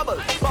 alright, bubble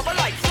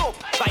like soap.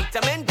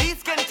 Vitamin D,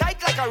 skin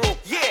tight like a rope.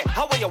 Yeah,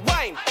 how are you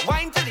wine?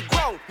 Wine to the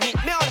ground. Meet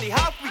me on the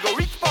half, we go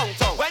reach Pong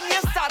Tong. When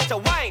you start to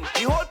wine,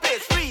 the whole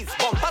place freeze.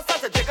 Bumper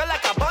start to jiggle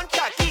like a bunch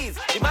of keys.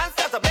 The man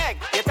starts to beg,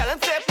 you tell him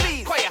say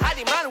please. Cause you had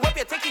the man whip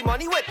you take the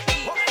money with.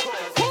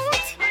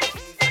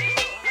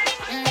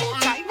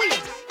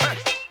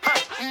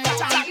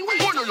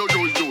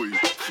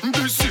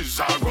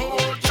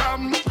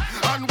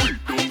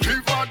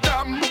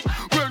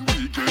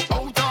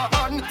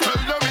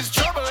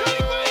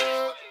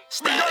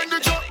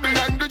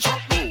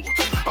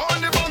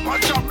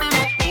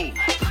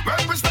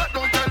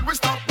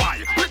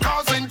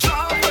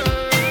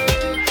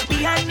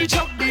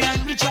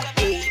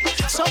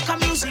 Soca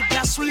music,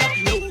 plus we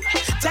upload.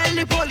 Tell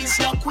the police,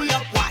 lock we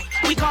up, why?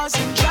 We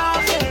causing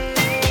traffic.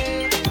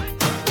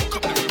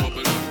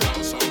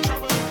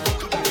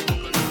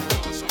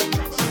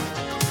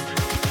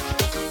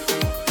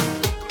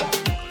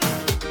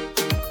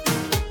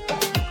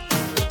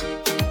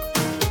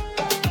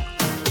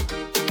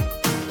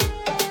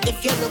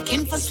 If you're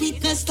looking for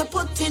sweetness to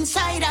put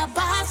inside a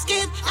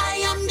basket, I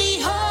am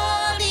the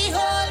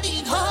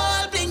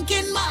whole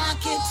blinking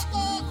market.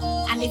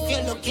 And if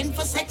you're looking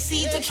for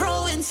sexy to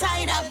throw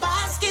inside a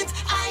basket,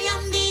 I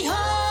am the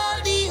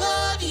whole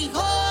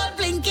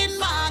blinking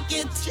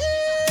market.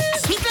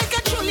 Sweet like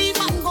a truly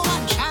mango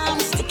and charm,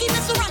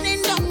 stickiness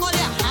running down all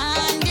your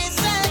hand. They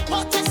say,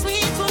 what a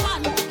sweet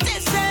woman. They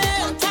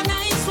say, what a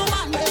nice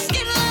woman.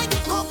 Skin like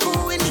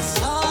cocoa in the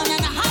sun, and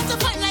a heart to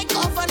find like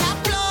oven a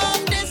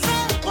plum. They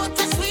say, what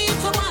a sweet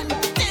woman.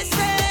 They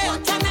say,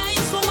 what a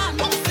nice woman.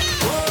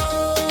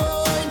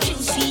 Oh,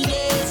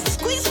 juiciness,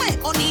 squeeze my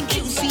honey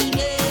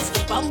juiciness.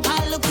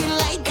 Bumper looking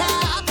like a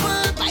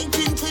apple, bite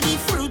into the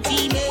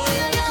fruitiness.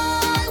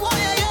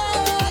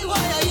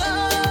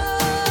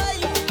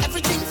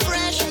 Everything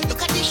fresh,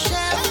 look at the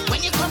shelf.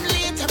 When you come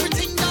late,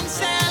 everything done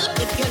sell.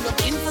 If you're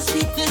looking for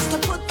sweetness to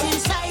put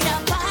inside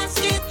a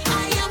basket,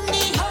 I am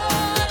the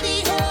whole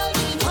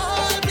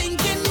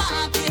blinking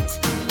market.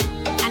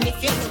 And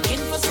if you're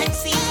looking for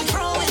sexy to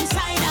throw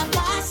inside a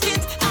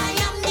basket, I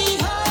am the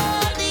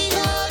whole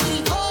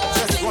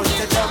Just want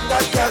to jump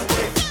that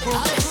candy.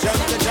 Jump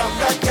to jump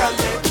that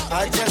candy.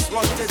 I just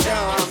want to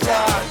jump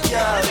that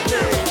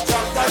candy.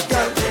 Jump that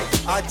candy.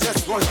 I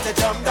just want to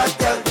jump that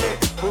candy.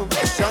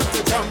 Jump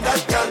to jump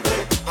that candy.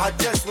 I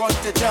just want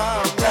to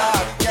jump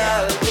that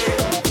candy.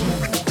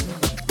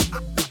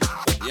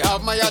 You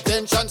have my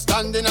attention,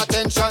 standing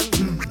attention.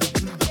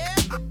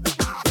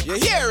 You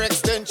hear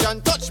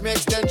extension, touch me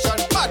extension.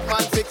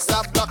 Batman fix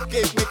up, block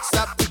cake mix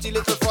up. Pretty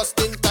little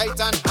frosting tight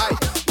and high.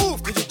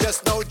 Move to the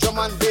just now, drum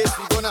and bass.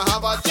 We gonna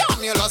have a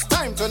jamulous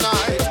time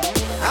tonight.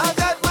 I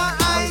got my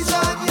eyes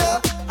on you.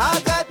 I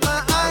got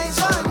my eyes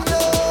on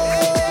you.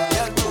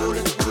 Yeah, roll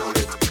it,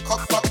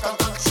 cock back and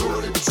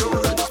control it.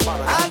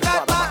 I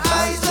got my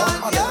eyes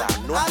on you.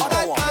 I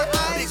got my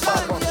eyes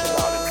on you.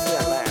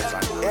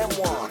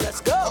 M1,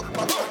 let's go.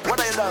 When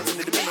I dancing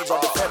to the beat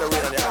of the federal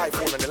and the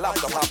iPhone and the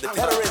laptop have the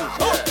tethering.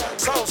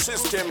 Sound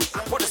system,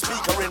 put the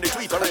speaker in, the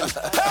tweeter in.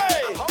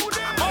 Hey!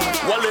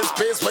 Well, it's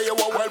space where you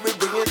want while we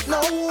bring it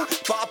now.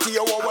 Party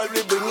you want while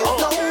we bring it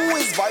now.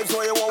 It's vibes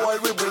where you want while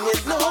we bring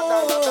it now.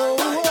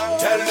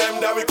 Tell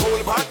them that we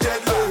cold but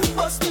deadly.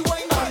 Bust the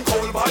wine,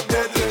 cold but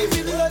deadly.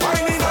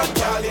 Whining and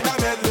girl in a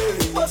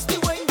medley. Bust the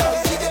wine,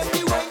 give them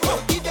the wine.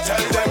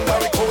 Tell them that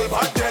we cold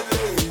but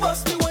deadly.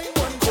 Bust the wine,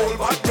 cold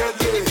but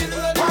deadly.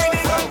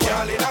 Whining and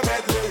girl in a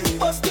medley.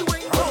 Bust the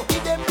wine,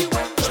 give them the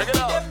wine. Check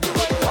it out.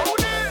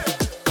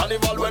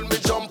 Carnival when we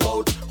jump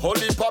out.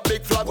 Holy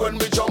public flag when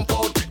we jump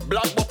out.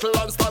 Black buckle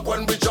and stag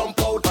when we jump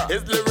out.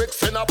 His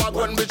lyrics in a bag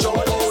when we jump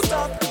out.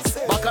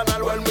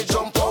 Bacchanal when we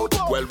jump out.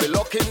 Well, we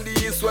lock in the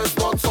east, west,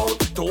 north, south.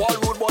 To all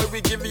rude boy,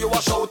 we give you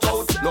a shout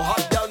out. No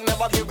hot girl,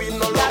 never give in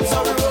no love. That's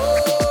how we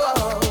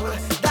roll.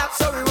 That's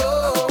how we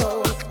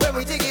roll. When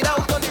we dig it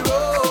out on the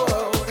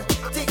road.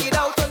 Dig it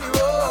out on the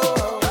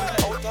road.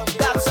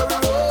 That's how we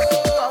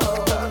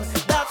roll.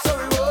 That's how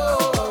we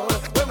roll.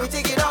 When we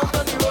dig it out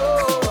on the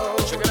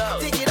road.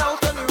 Dig it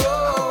out on the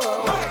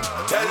road.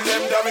 Tell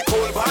them that we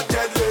cold but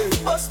deadly.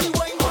 Bust the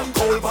wine,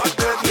 cold but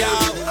deadly.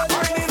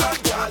 Whining and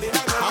girl in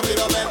a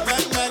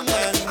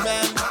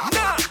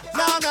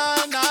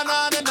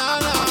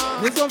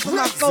This one from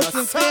my folks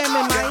and fam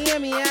in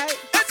Miami, eh?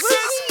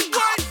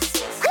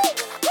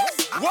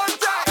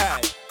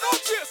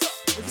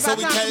 So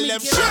we tell them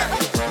shit.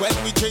 When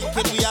we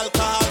drinking, we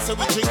alcohol. So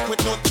we drink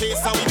with no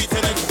taste, and we be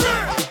telling shit.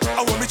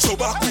 I want me throw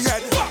back we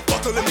head.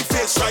 Bottle in me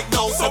face right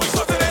now, so we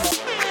put it in.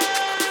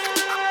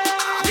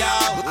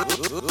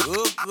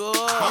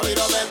 How we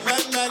do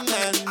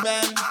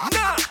men.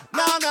 Nah.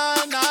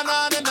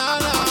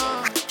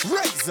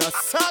 Raise a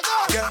saga.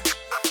 Yeah.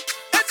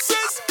 It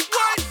says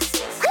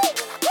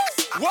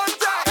one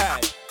day.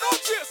 No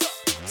chaser.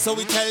 So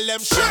we tell them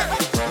shit.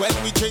 When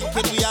we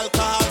drinking, we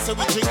alcohol. So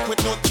we drink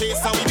with no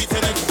taste, and we be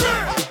telling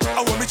shit.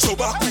 I want me throw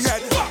back we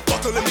head.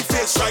 Bottle in me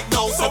face right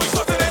now, so we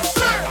put it in.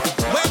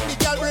 When the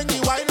girl bring the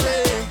wine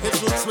ray, it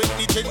looks with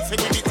the gin, so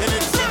we be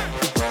telling shit.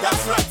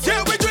 That's right.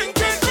 Yeah, we drinking.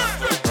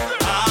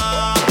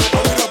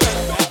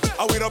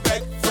 We no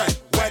beg, friend.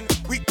 When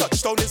we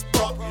touch down this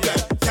problem,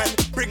 can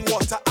bring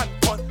water and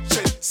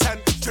punches and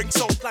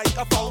drinks out like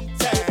a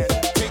fountain.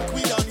 Think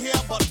we done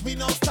here, but we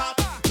no stop.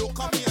 Don't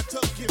come here to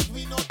give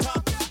we no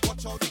talk.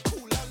 Watch how the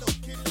cooler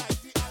looking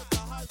like the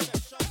alcohol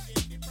session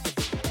in the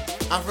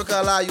price.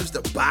 Africa Live used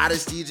the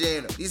baddest DJ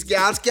in them. These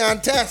gals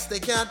can't test, they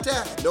can't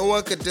test. No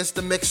one could diss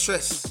the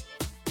mixtress.